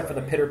sound except for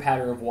the pitter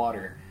patter of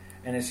water,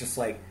 and it's just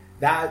like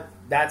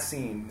that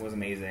scene was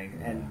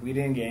amazing, and we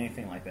didn't get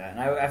anything like that,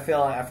 and I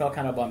felt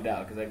kind of bummed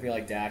out because I feel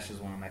like Dash is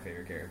one of my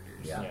favorite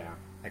characters. Yeah.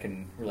 I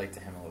can relate to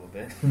him a little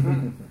bit,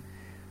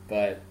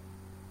 but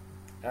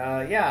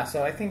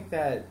so I think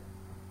that,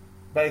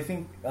 but I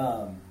think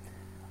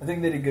they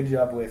did a good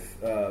job with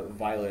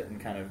Violet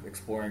and kind of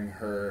exploring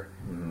her,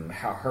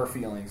 how her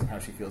feelings and how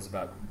she feels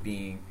about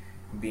being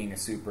a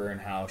super, and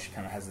how she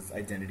kind of has this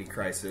identity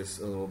crisis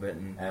a little bit,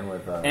 and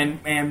with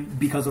and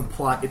because of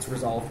plot, it's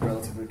resolved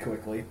relatively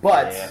quickly.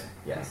 But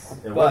yes,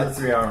 it was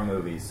a 3-hour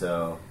movie,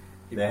 so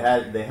they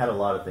had a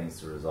lot of things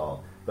to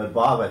resolve. But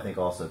Bob, I think,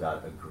 also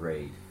got a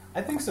great.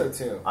 I think so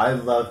too. I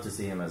love to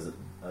see him as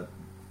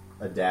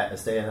a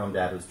stay-at-home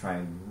dad who's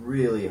trying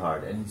really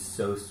hard, and he's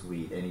so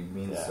sweet, and he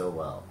means so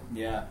well.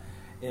 Yeah,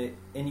 and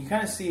you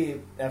kind of see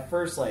at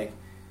first like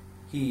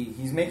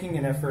he's making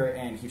an effort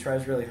and he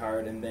tries really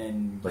hard, and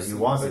then But he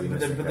wants to be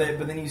Mr. Incredible.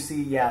 But then you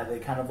see they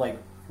kind of like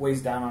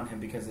weighs down on him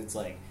because it's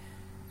like,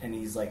 and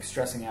he's like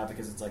stressing out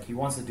because it's like he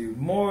wants to do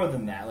more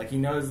than that. Like he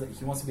knows that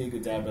he wants to be a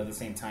good dad, but at the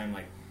same time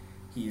like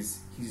he's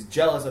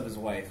jealous of his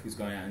wife who's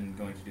going out and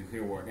going to do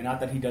hero work, and not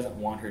that he doesn't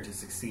want her to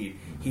succeed.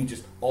 He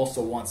just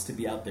also wants to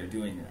be out there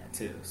doing that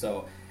too.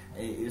 So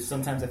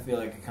sometimes I feel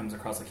like it comes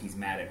across like he's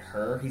mad at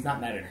her. He's not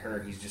mad at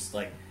her. He's just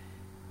like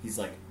he's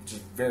like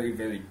just very,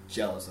 very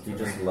jealous of her. He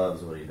just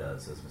loves what he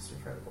does as Mr.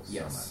 Incredible so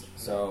Yes. much.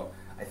 So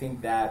I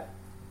think that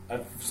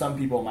some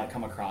people might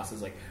come across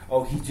as like,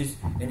 oh, he's just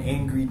an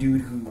angry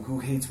dude who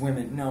hates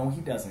women. No,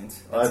 he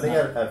doesn't. Well, I think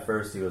at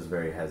first he was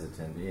very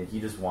hesitant. He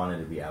just wanted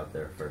to be out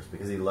there first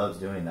because he loves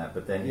doing that.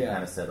 But then he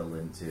kind of settled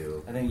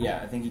into. I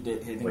think he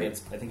did. I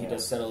think he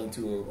does settle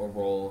into a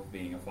role of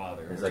being a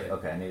father. He's like,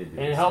 okay, I need to do. And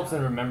this it helps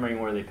in remembering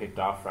where they picked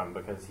off from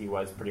because he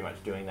was pretty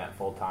much doing that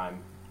full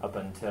time up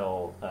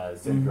until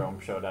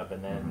Syndrome showed up,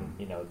 and then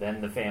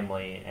then the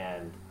family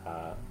and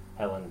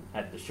Helen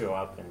had to show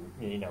up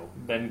and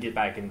then get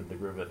back into the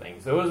groove of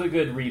things. So it was a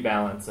good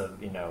rebalance of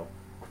so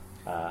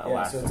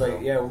it's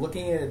like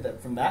looking at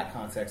it from that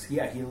context, he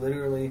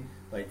literally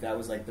like that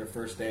was like their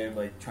first day of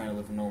like trying to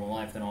live a normal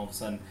life. Then all of a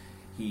sudden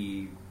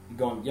they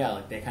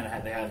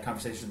had a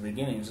conversation at the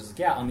beginning. It's just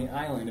like on the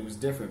island it was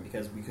different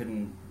because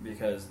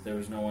there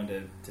was no one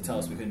to tell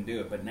us we couldn't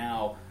do it. But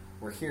now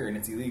we're here and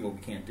it's illegal.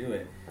 We can't do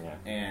it. Yeah.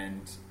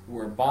 And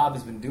where Bob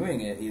has been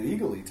doing it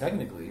illegally,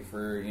 technically,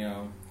 for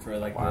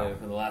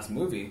the last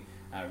movie,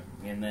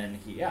 and then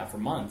for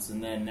months,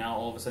 and then now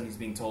all of a sudden he's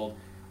being told,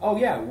 oh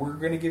yeah, we're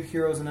going to give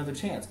heroes another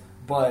chance,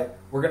 but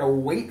we're going to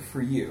wait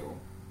for you,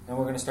 and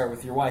we're going to start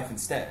with your wife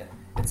instead.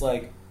 It's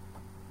like,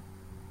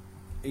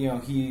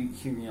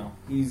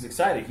 he's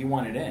excited. He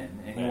wanted in,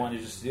 and he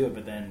wanted just to do it,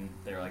 but then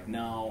they're like,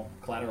 no,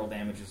 collateral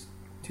damage is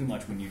too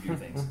much when you do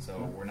things,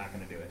 so we're not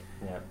going to do it.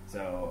 Yeah.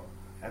 So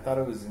I thought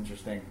it was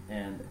interesting,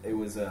 and it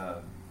was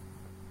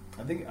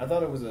I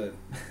thought it was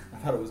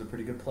a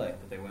pretty good play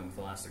that they went with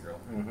Elastigirl.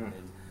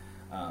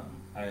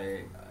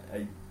 I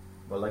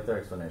like their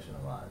explanation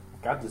a lot.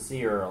 Got to see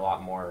her a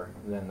lot more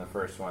than the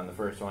first one. The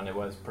first one, it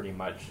was pretty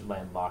much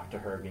landlocked to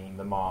her being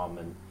the mom,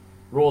 and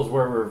roles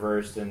were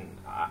reversed, and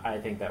I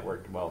think that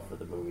worked well for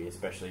the movie,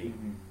 especially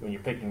when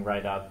you're picking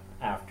right up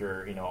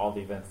after all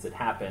the events that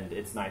happened.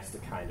 It's nice to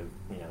kind of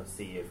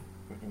see if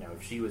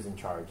if she was in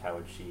charge, how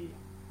would she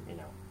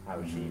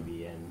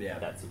be in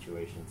that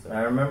situation. So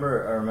I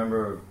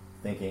remember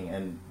thinking,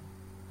 and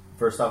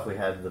first off, we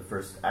had the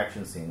first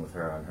action scene with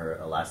her on her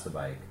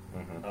Elastabike,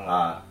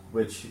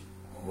 which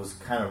was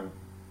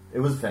it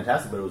was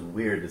fantastic, but it was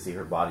weird to see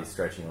her body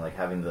stretching, like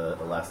having the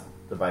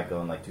Elastabike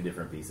go in like two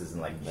different pieces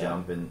and like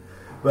jump.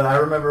 But I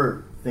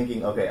remember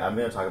thinking, okay, I'm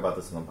going to talk about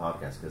this on the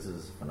podcast because this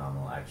is a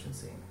phenomenal action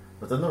scene.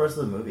 But then the rest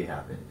of the movie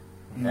happened,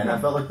 and I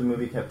felt like the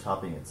movie kept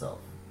topping itself.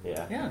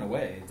 Yeah, in a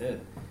way, it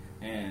did.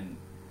 And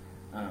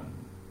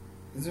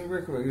is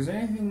there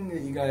anything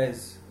that you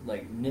guys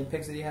like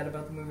nitpicks that you had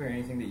about the movie, or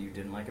anything that you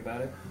didn't like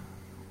about it?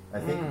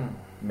 I think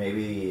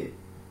maybe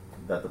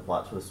that the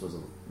plot twist was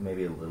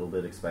maybe a little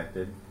bit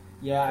expected.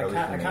 Yeah, I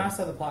kind of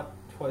saw the plot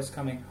twist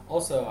coming.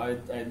 Also,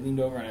 I leaned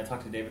over and I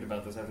talked to David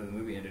about this after the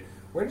movie ended.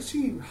 Where did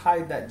she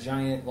hide that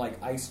giant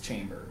like ice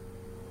chamber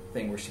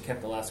thing where she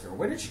kept Elastigirl?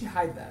 Where did she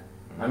hide that?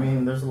 I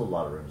mean, there's a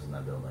lot of rooms in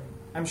that building.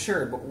 I'm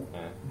sure,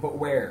 but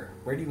where?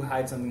 Where do you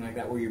hide something like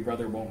that where your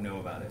brother won't know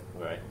about it?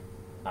 Right.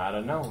 I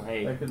don't know.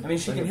 Hey,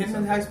 she can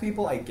hypnotize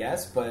people, I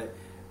guess, but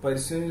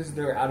as soon as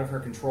they're out of her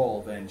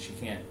control, then she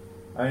can't.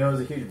 I mean, it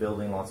was a huge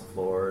building, lots of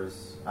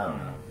floors. I don't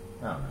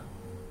know.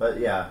 But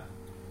yeah,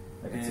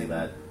 I can see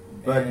that.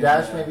 But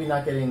Dash maybe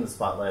not getting the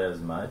spotlight as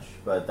much,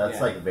 but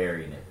that's like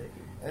very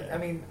nitpicky. I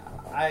mean,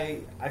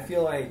 I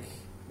feel like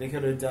they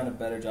could have done a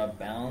better job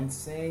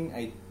balancing,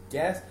 I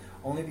guess,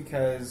 only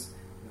because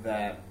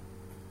that.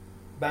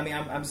 But I mean,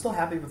 I'm still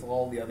happy with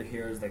all the other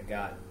heroes that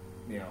got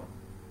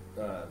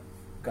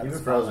got even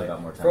Frozone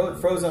got more time.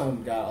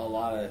 Frozone got a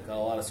lot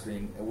of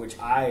screen, which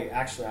I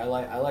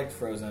liked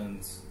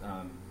Frozone's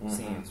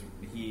scenes.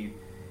 You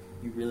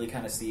really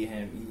kind of see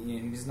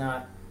him. He's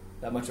not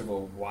that much of a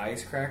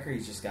wisecracker.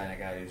 He's just kind of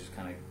a guy who just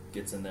kind of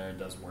gets in there and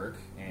does work.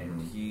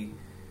 And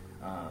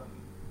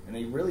and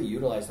they really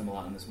utilized him a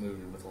lot in this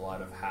movie with a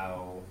lot of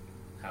how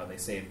they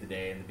saved the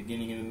day in the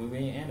beginning of the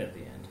movie and at the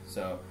end.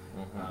 So.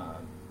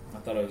 I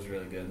thought it was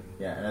really good.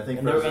 Yeah, and I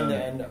think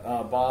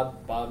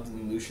Bob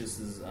and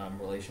Lucius's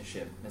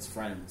relationship as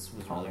friends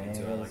was really good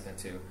too. I like that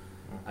too.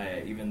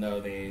 Even though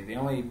they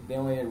only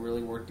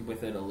really worked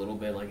with it a little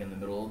bit, like in the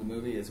middle of the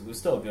movie, it was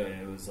still good.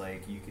 It was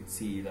like you could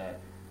see that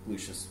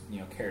Lucius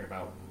cared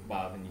about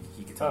Bob, and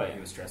he could tell that he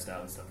was stressed out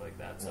and stuff like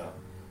that. So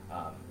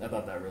I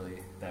thought that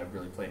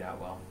really played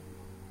out well.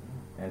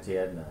 Auntie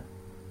Edna,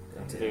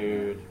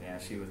 dude, yeah,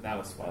 that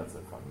was fun. That's a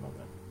fun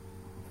moment.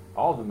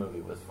 All the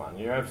movie was fun.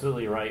 You're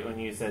absolutely right when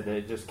you said that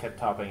it just kept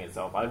topping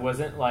itself. I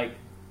wasn't like...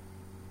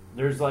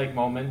 There's like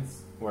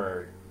moments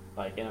where,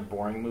 like in a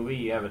boring movie,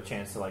 you have a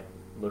chance to like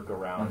look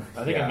around.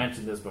 I think I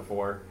mentioned this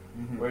before,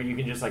 where you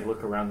can just like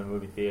look around the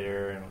movie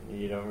theater and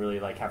you don't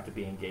really like have to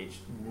be engaged.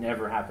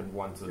 Never happened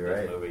once with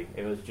this movie.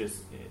 It was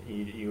just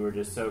you were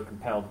just so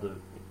compelled to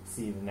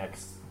see the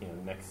next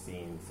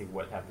scene, see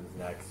what happens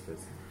next.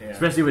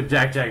 Especially with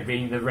Jack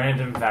being the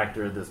random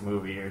factor of this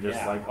movie, you're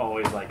just like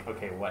always like,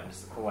 okay, what?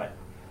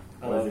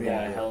 I love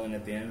Helen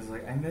at the end is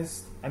like, I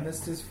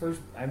missed his first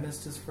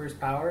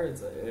power.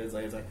 It's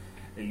like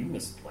Hey, you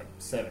missed like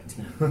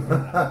 17.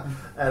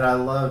 And I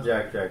love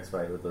Jack's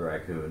fight with the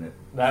raccoon.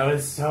 That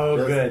was so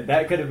Just- good.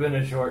 That could have been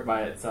a short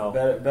by itself.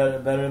 better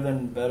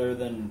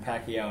than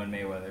Pacquiao and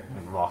Mayweather.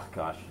 Oh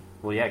gosh.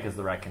 Well, yeah, because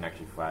the raccoon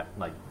actually fought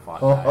back.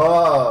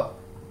 Oh,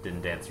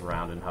 Didn't dance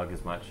around and hug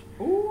as much.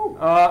 Ooh.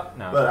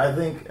 No. but I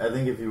think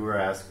if you were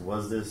asked,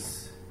 was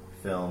this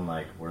film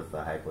like worth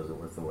the hype? Was it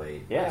worth the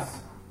wait? Yes.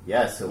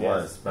 Yes, it Yes,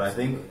 was. But I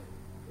think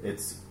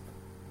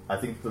I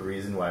think the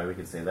reason why we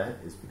can say that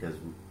is because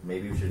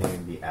maybe we shouldn't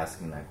even be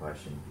asking that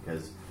question.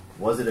 Because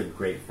was it a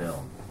great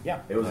film?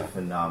 Yeah. It was a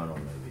phenomenal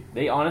movie.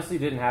 They honestly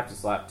didn't have to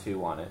slap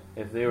 2 on it.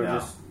 If they were No.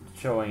 just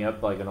showing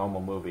up like a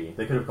normal movie.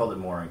 They could have called it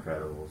More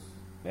Incredibles.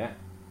 Yeah.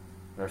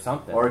 Or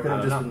something. Or it could I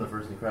have don't just know. been the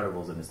first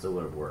Incredibles and it still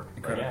would have worked.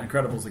 Yeah.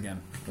 Incredibles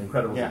again.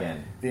 Incredibles Yeah.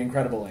 again. The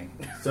Incredibling.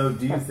 So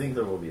do you think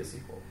there will be a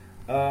sequel?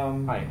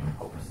 I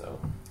hope so.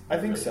 I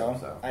think really so.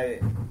 hope so.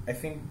 I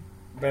think,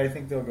 but I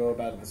think they'll go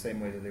about it the same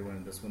way that they went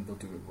in this one. They'll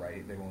do it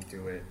right. They won't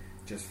do it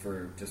just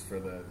for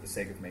the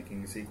sake of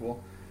making a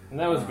sequel. And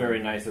that was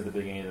very nice at the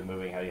beginning of the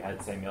movie, how you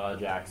had Samuel L.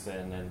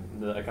 Jackson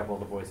and a couple of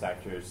the voice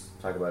actors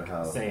Talk about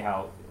how say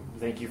how,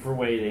 thank you for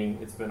waiting,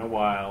 it's been a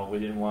while, we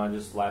didn't want to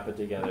just slap it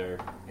together.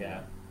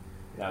 Yeah.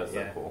 That was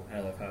so cool. I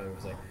love how it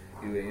was like,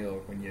 you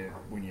know, when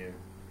you,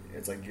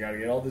 it's like you got to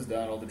get all this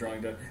done, all the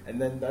drawing done, and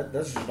then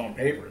that's just on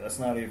paper. That's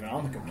not even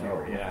on the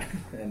computer. Oh, yeah.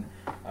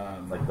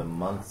 And like the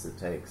months it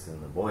takes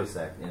and the voice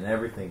act and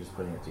everything, just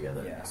putting it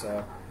together. yeah,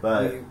 so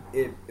But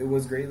it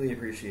was greatly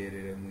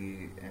appreciated, and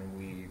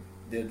we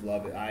did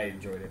love it. I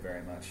enjoyed it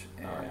very much,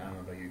 and I don't know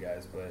about you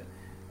guys, but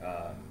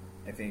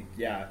I think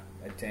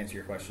to answer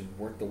your question,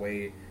 worth the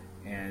wait.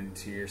 And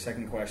to your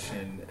second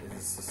question, is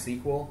this a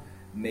sequel?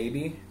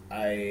 Maybe.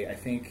 I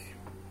think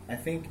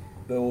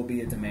there will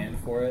be a demand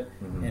for it,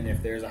 and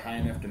if there's a high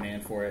enough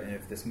demand for it, and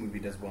if this movie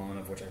does well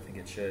enough, which I think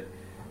it should,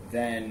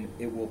 then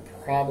it will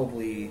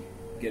probably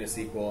get a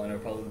sequel, and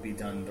it'll probably be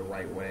done the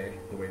right way,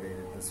 the way they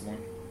did this one.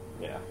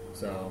 Yeah.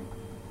 So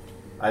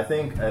I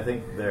think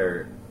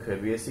there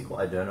could be a sequel.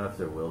 I don't know if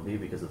there will be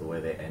because of the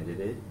way they ended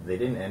it. They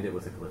didn't end it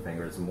with a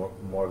cliffhanger. It's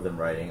more of them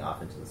riding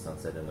off into the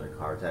sunset in their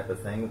car type of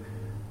thing.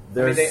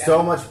 There's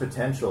so much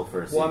potential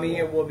for a sequel. well, I mean,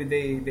 it will be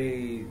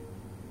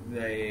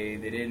they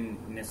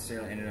didn't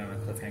necessarily end it on a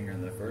cliffhanger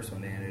in the first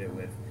one. They ended it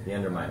with The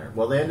Underminer.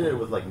 Well, they ended it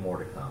with like more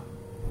to come.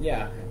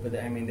 yeah, but they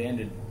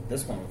ended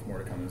this one with more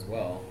to come as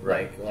well.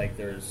 Right. Like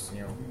there's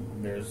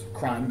there's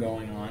crime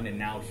going on, and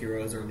now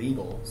heroes are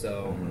legal.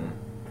 So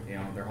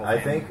their whole. I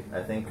family-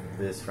 think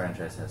this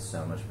franchise has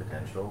so much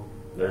potential.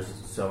 There's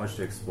so much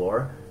to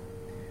explore.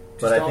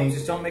 Just But don't, I think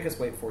just don't make us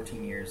wait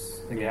 14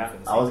 years. Again Yeah. for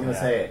the I was sequel.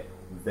 gonna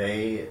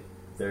say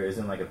there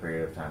isn't like a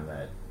period of time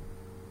that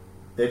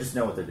they just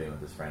know what they're doing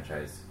with this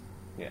franchise.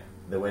 Yeah.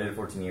 They waited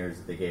 14 years.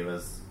 They gave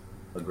us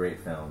a great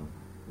film.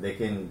 They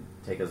can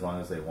take as long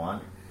as they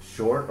want,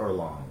 short or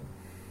long,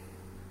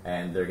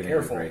 and they're going to do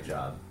a Careful. great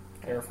job.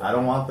 Careful. I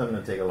don't want them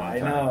to take a long I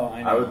time. know.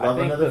 I would love I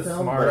think another the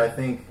film, smart- but I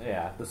think the they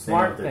know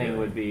smart what they're thing doing.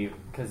 would be,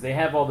 because they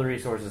have all the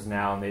resources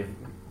now and they've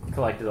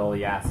collected all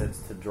the assets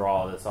to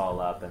draw this all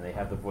up, and they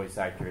have the voice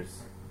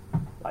actors.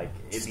 Like,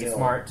 it'd be Still.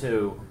 smart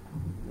to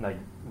like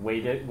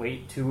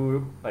wait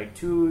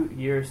 2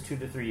 years, 2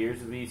 to 3 years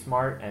would be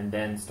smart, and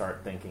then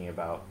start thinking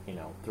about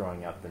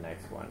throwing out the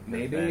next one.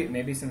 'Cause then-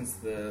 Maybe since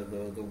the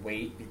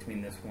wait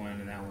between this one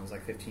and that one was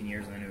like 15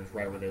 years, and then it was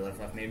right where they left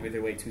off. Maybe they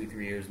wait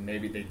 2-3 years.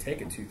 Maybe they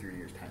take a 2-3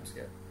 years time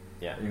skip.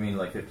 yeah. You mean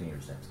like 15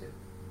 years time skip?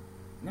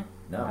 No,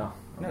 No.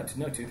 no,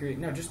 2-3.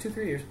 No, just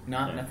 2-3 years.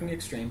 Not Yeah. nothing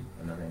extreme.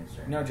 Nothing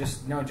extreme. No,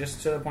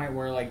 just to the point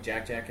where like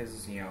Jack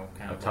is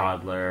kind A of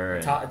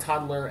toddler. like, a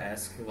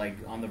toddler-esque, like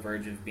on the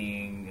verge of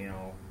being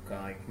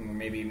like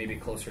maybe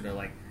closer to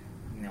like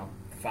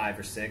 5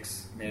 or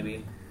 6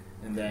 maybe,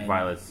 and then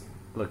Violet's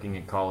looking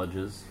at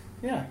colleges.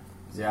 yeah.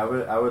 See, I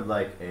would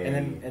like a.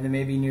 And then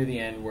maybe near the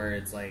end where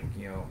it's like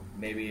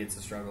maybe it's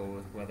a struggle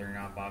with whether or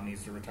not Bob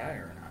needs to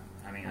retire or not.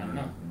 I mean I don't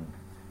know.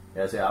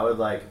 Yeah, see, I would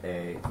like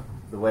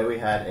the way we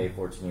had a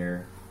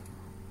 14-year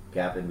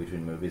gap in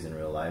between movies in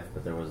real life,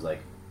 but there was like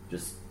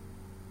just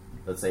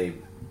let's say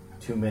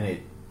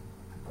 2-minute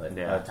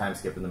time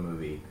skip in the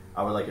movie.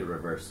 I would like it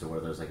reversed to where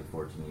there's like a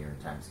 14-year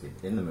time skip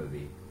in the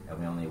movie, and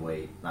we only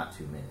wait not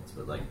 2 minutes,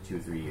 but like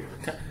 2-3 years.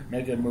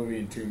 Make a movie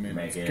in 2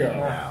 minutes. Make it Go.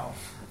 now.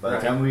 By the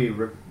time we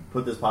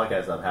put this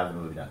podcast up, have the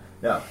movie done.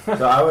 No,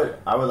 so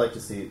I would like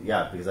to see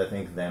because I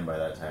think then by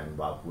that time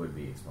Bob would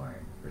be exploring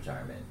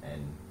retirement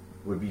and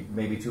would be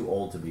maybe too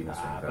old to be Mr.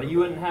 Incredible. But you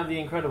wouldn't have the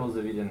Incredibles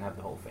if you didn't have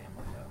the whole family.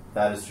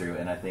 That is true,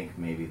 and I think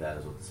maybe that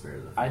is what the spirit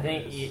of the film I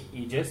think is.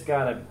 you just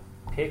gotta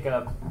pick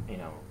up,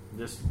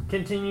 just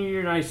continue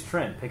your nice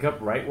trend. Pick up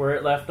right where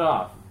it left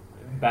off.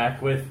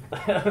 Back with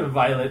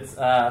Violet's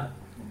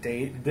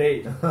Date.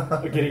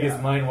 getting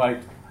his mind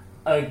wiped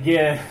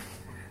again.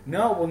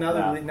 No, well now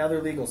Wow. now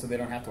they're legal, so they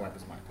don't have to wipe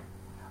his mind.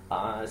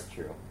 That's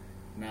true.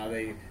 Now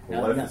they.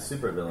 Well, now, what now- if the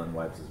supervillain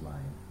wipes his mind?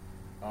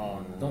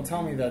 don't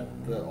tell me that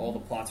all the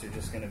plots are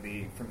just going to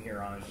be from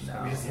here on. It's just gonna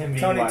No. be Just him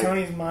being wiped.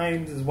 Tony's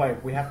mind is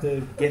wiped. We have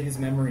to get his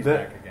memories The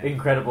back again.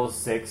 Incredibles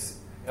 6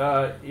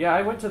 Yeah,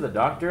 I went to the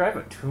doctor. I have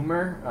a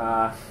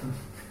tumor.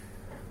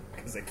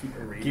 Because they keep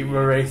erasing. Keep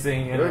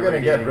erasing. We're going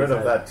to get rid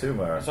of that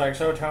tumor. It's like,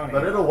 so Tony.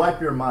 But it'll wipe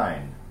your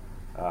mind.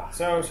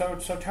 So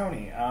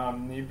Tony,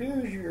 it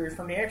appears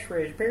from the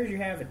X-rays, it appears you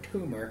have a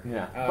tumor.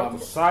 Yeah, about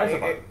the size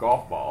of a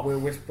golf ball.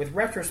 With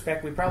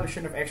retrospect, we probably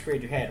shouldn't have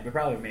X-rayed your head. We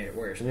probably made it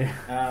worse. Yeah.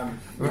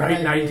 Right,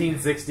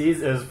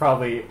 1960s, it was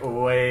probably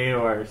way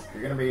worse.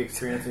 You're going to be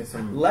experiencing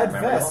some lead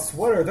memory vests. loss.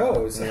 What are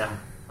those? Yeah.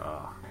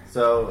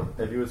 So,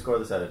 if you would score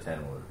this out of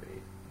 10, what would it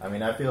be? I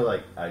mean, I feel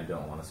like I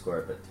don't want to score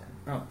it, but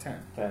 10. Oh,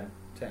 10.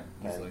 10,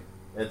 easily.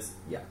 It's,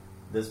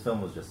 this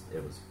film was just,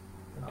 it was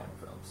a phenomenal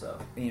film, so.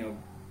 You know,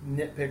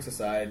 nitpicks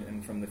aside,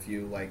 and from the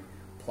few, like,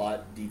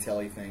 plot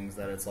detail-y things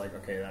that it's like,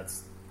 okay,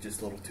 that's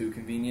just a little too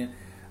convenient.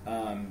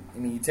 I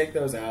mean, you take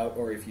those out,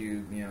 or if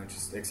you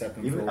just accept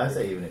them even, for... I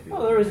say even if you...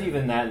 Well, there was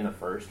even that in the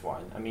first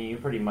one. I mean,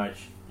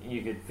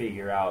 you could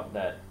figure out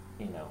that,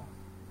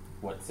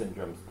 what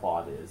Syndrome's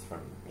plot is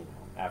from,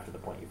 after the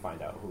point you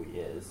find out who he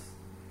is.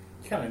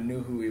 You kind of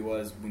knew who he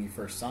was when you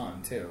first saw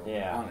him, too.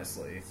 Yeah.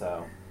 Honestly.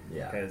 So...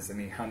 Yeah. Because, I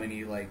mean, how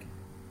many, like,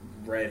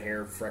 red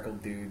hair,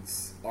 freckled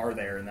dudes are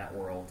there in that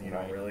world? You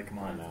know, really? Come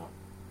on. I know.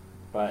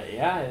 But,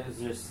 yeah, it was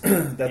just...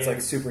 That's,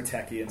 like, super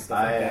techy and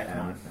stuff like that. Come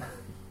on.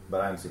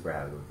 But I'm super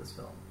happy with this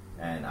film.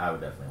 And I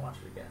would definitely watch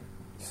it again.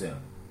 Soon.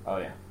 Oh,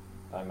 yeah.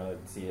 I'm going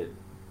to see it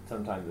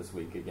sometime this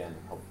week again,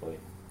 hopefully.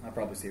 I'll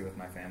probably see it with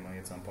my family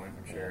at some point,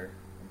 I'm sure.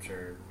 I'm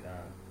sure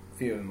a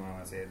few of them, I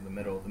want to say, the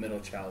middle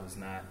child is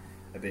not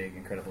a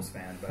big Incredibles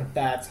fan, but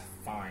that's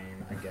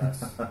fine, I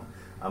guess.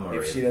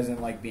 If she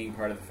doesn't like being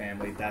part of the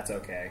family, that's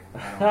okay.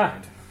 I don't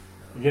mind.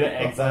 You're going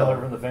to exile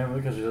her from the family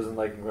because she doesn't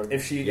like Incredibles?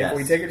 If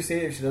we take her to see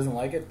it, if she doesn't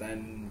like it,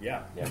 then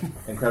yeah.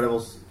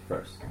 Incredibles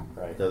first.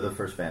 Right. They're the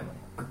first family.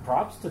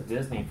 Props to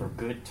Disney for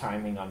good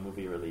timing on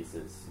movie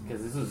releases.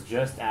 Because this was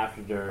just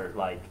after,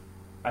 like...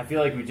 I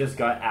feel like we just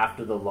got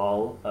after the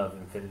lull of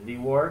Infinity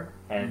War,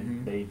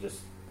 and they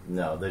just...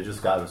 No, they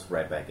just got us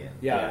right back in.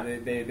 Yeah.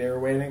 They were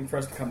waiting for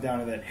us to come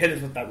down and then hit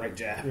us with that right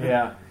jab.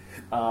 Yeah.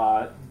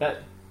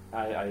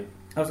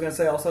 I was gonna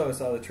say also we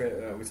saw the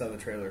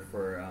trailer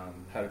for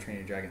How to Train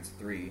Your Dragons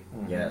 3.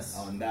 Yes.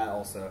 On that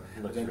also.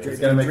 It's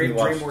gonna make me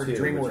watch 2,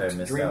 which I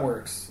missed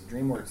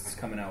DreamWorks is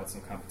coming out with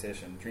some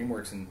competition.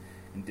 DreamWorks and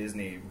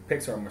Disney,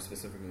 Pixar more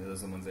specifically,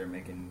 those are the ones that are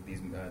making these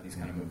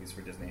kind of movies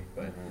for Disney.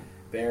 But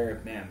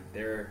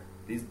they're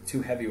these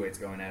two heavyweights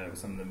going at it with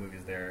some of the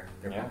movies they're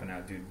pumping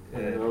out, dude.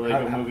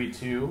 Movie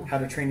 2. How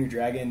to Train Your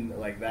Dragon,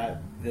 like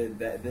that.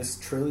 This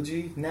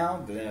trilogy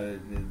now,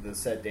 the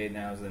set date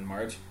now is in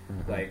March.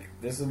 Like,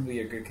 this will be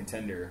a good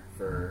contender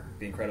for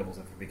The Incredibles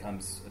if it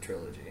becomes a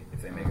trilogy.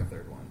 If they make a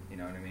third one, you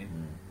know what I mean?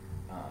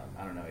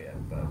 I don't know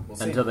yet, but we'll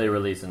see. Until they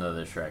release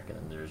another Shrek,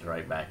 and they're just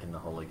right back in the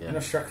hole again. I know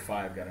Shrek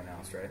 5 got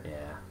announced, right?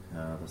 Yeah.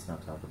 No, let's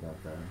not talk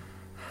about that.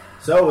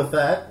 So with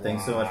that,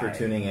 thanks so much for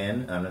tuning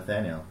in. I'm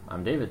Nathaniel.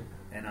 I'm David.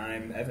 And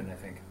I'm Evan, I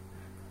think.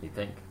 You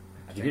think?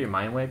 Did you get your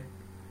mind wave?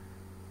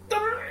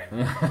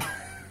 I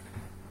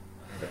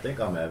think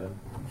I'm Evan.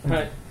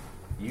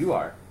 You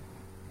are.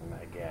 Oh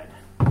my god.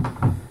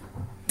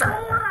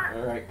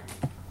 All right.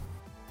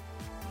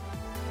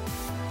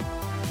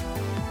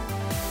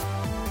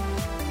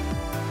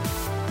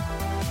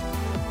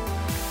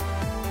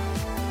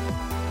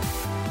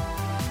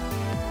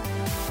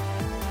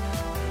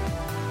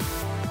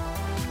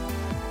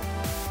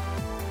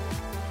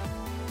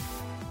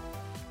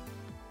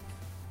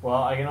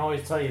 Well, I can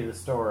always tell you the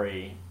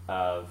story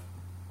of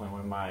when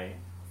one of my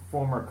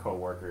former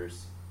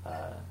coworkers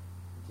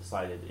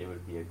decided it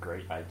would be a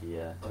great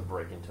idea to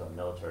break into a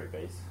military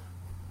base.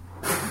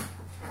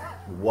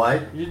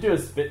 What? Did you do a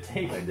spit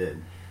take? I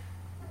did.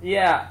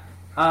 Yeah.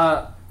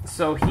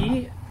 So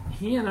he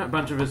and a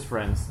bunch of his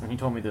friends, and he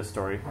told me this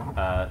story,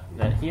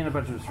 that he and a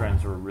bunch of his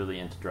friends were really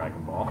into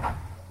Dragon Ball,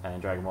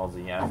 and Dragon Ball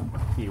Z, yeah,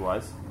 he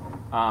was.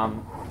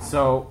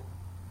 So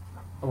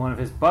one of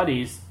his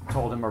buddies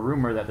told him a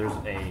rumor that there's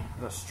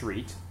a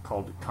street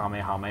called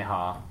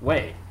Kamehameha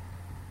Way.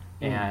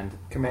 And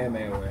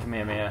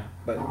Kamehameha.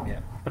 But, yeah.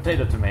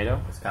 Potato, tomato.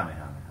 It's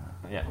Kamehameha.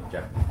 Yeah.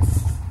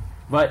 Japanese.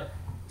 But,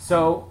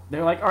 so,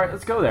 they're like, alright,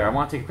 let's go there. I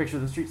want to take a picture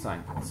of the street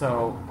sign.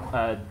 So,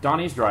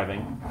 Donnie's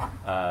driving.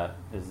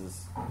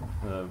 Is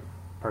the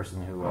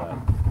person who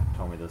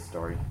told me this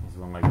story. He's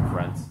one of my good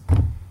friends.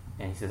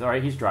 And he says,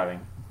 alright, he's driving.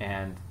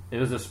 And it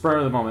was a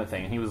spur-of-the-moment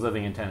thing, and he was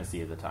living in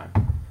Tennessee at the time.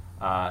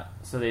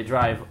 So they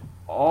drive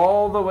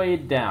all the way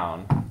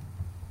down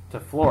to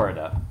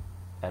Florida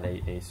at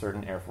a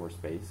certain Air Force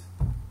base.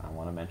 I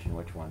want to mention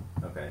which one.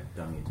 Okay,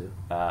 don't need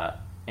to.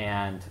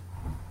 And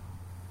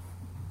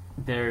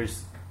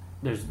there's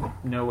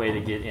no way to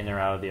get in or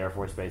out of the Air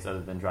Force Base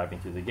other than driving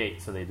through the gate.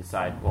 So they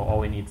decide, well, all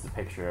we need is a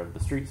picture of the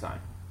street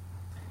sign.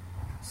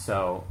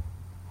 So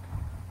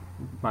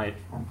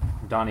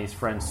Donnie's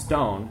friend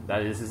Stone,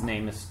 that is, his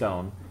name is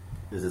Stone.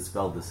 Is it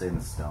spelled the same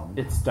as Stone?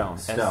 It's Stone.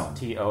 Stone.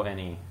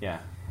 Stone, yeah.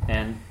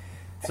 And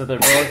so they're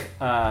both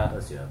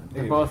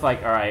they're both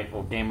like, all right,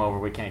 well, game over.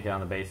 We can't get on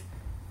the base.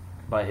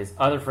 But his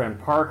other friend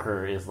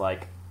Parker is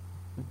like,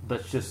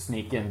 let's just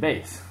sneak in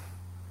base.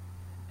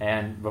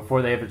 And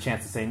before they have a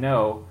chance to say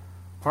no,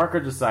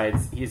 Parker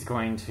decides he's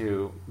going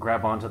to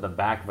grab onto the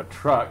back of a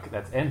truck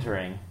that's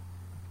entering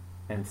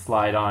and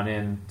slide on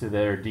in to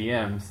their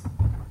DMs.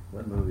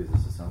 What movie is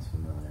this? It sounds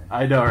familiar.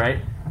 I know, right?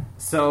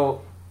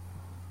 So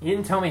he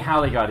didn't tell me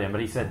how they got in, but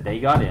he said they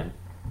got in.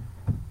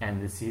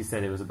 And he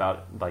said it was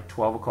about like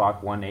 12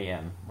 o'clock, 1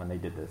 a.m. when they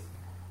did this.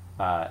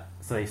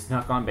 So they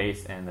snuck on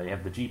base, and they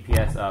have the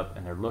GPS up,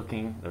 and they're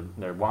looking.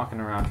 They're walking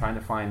around trying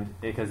to find,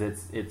 because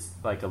it's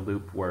like a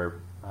loop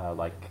where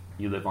like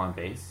you live on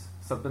base,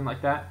 something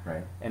like that.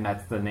 Right. And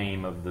that's the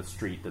name of the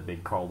street, the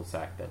big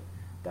cul-de-sac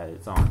that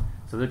it's on.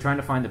 So they're trying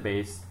to find the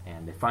base,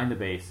 and they find the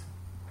base,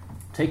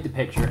 take the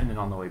picture, and then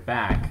on the way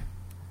back,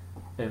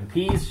 the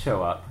MPs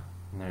show up,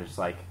 and they're just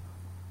like,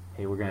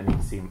 hey, we're going to need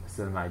to see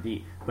some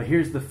ID. But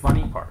here's the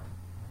funny part.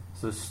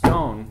 So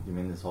Stone... You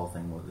mean this whole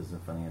thing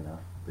isn't funny enough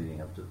leading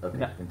up to... Okay,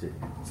 No. continue.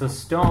 So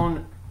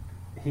Stone,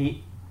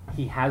 he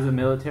has a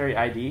military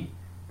ID,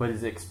 but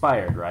it's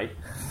expired, right?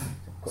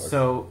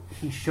 So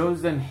he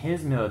shows them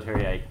his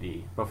military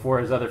ID before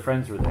his other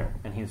friends were there.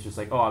 And he's just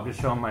like, oh, I'm just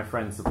showing my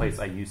friends the place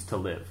I used to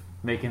live.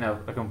 Making a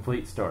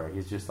complete story.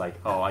 He's just like,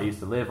 oh, I used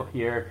to live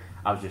here.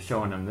 I was just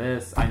showing them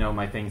this. I know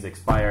my thing's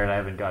expired. I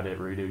haven't got it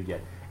renewed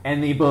yet.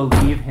 And they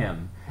believe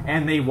him.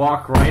 And they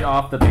walk right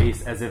off the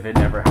base as if it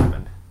never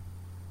happened.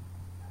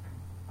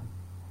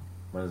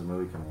 When is the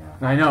movie coming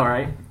out? I know,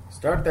 right?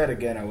 Start that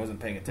again. I wasn't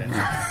paying attention.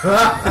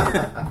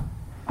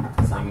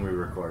 Something we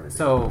recorded.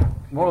 So,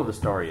 moral of the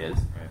story is,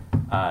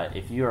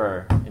 if you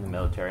are in the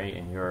military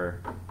and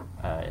you're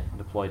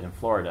deployed in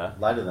Florida,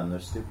 Lie to them, they're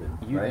stupid,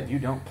 right? you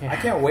don't care. I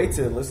can't wait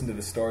to listen to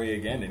the story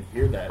again and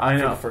hear that I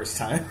know. for the first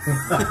time.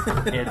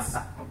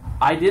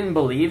 I didn't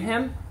believe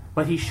him,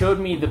 but he showed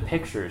me the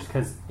pictures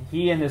because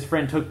he and his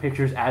friend took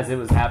pictures as it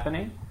was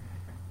happening,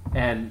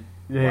 and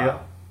they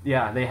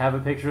have a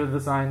picture of the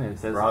sign and it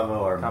says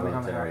Bravo, our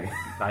Kamehameha. military.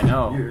 I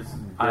know. Yours,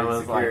 I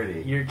was security.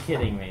 like, you're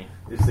kidding me.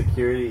 Your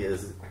security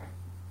is...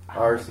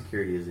 Our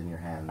security is in your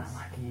hands. I'm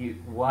like,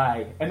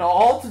 why? And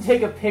all to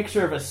take a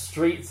picture of a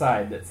street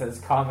sign that says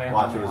Kamehameha.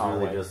 Watch, it was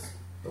really just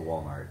the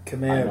Walmart.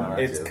 Kamehameha.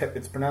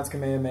 It's pronounced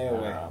Kamehameha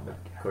Way.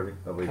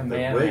 Kamehameha Way.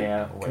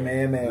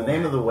 Kamehameha The Way.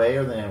 name of the way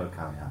or the name of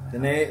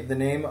Kamehameha? The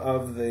name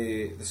of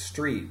the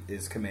street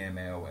is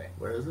Kamehameha Way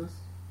Where is this?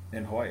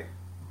 in Hawaii.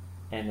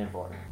 And in Florida.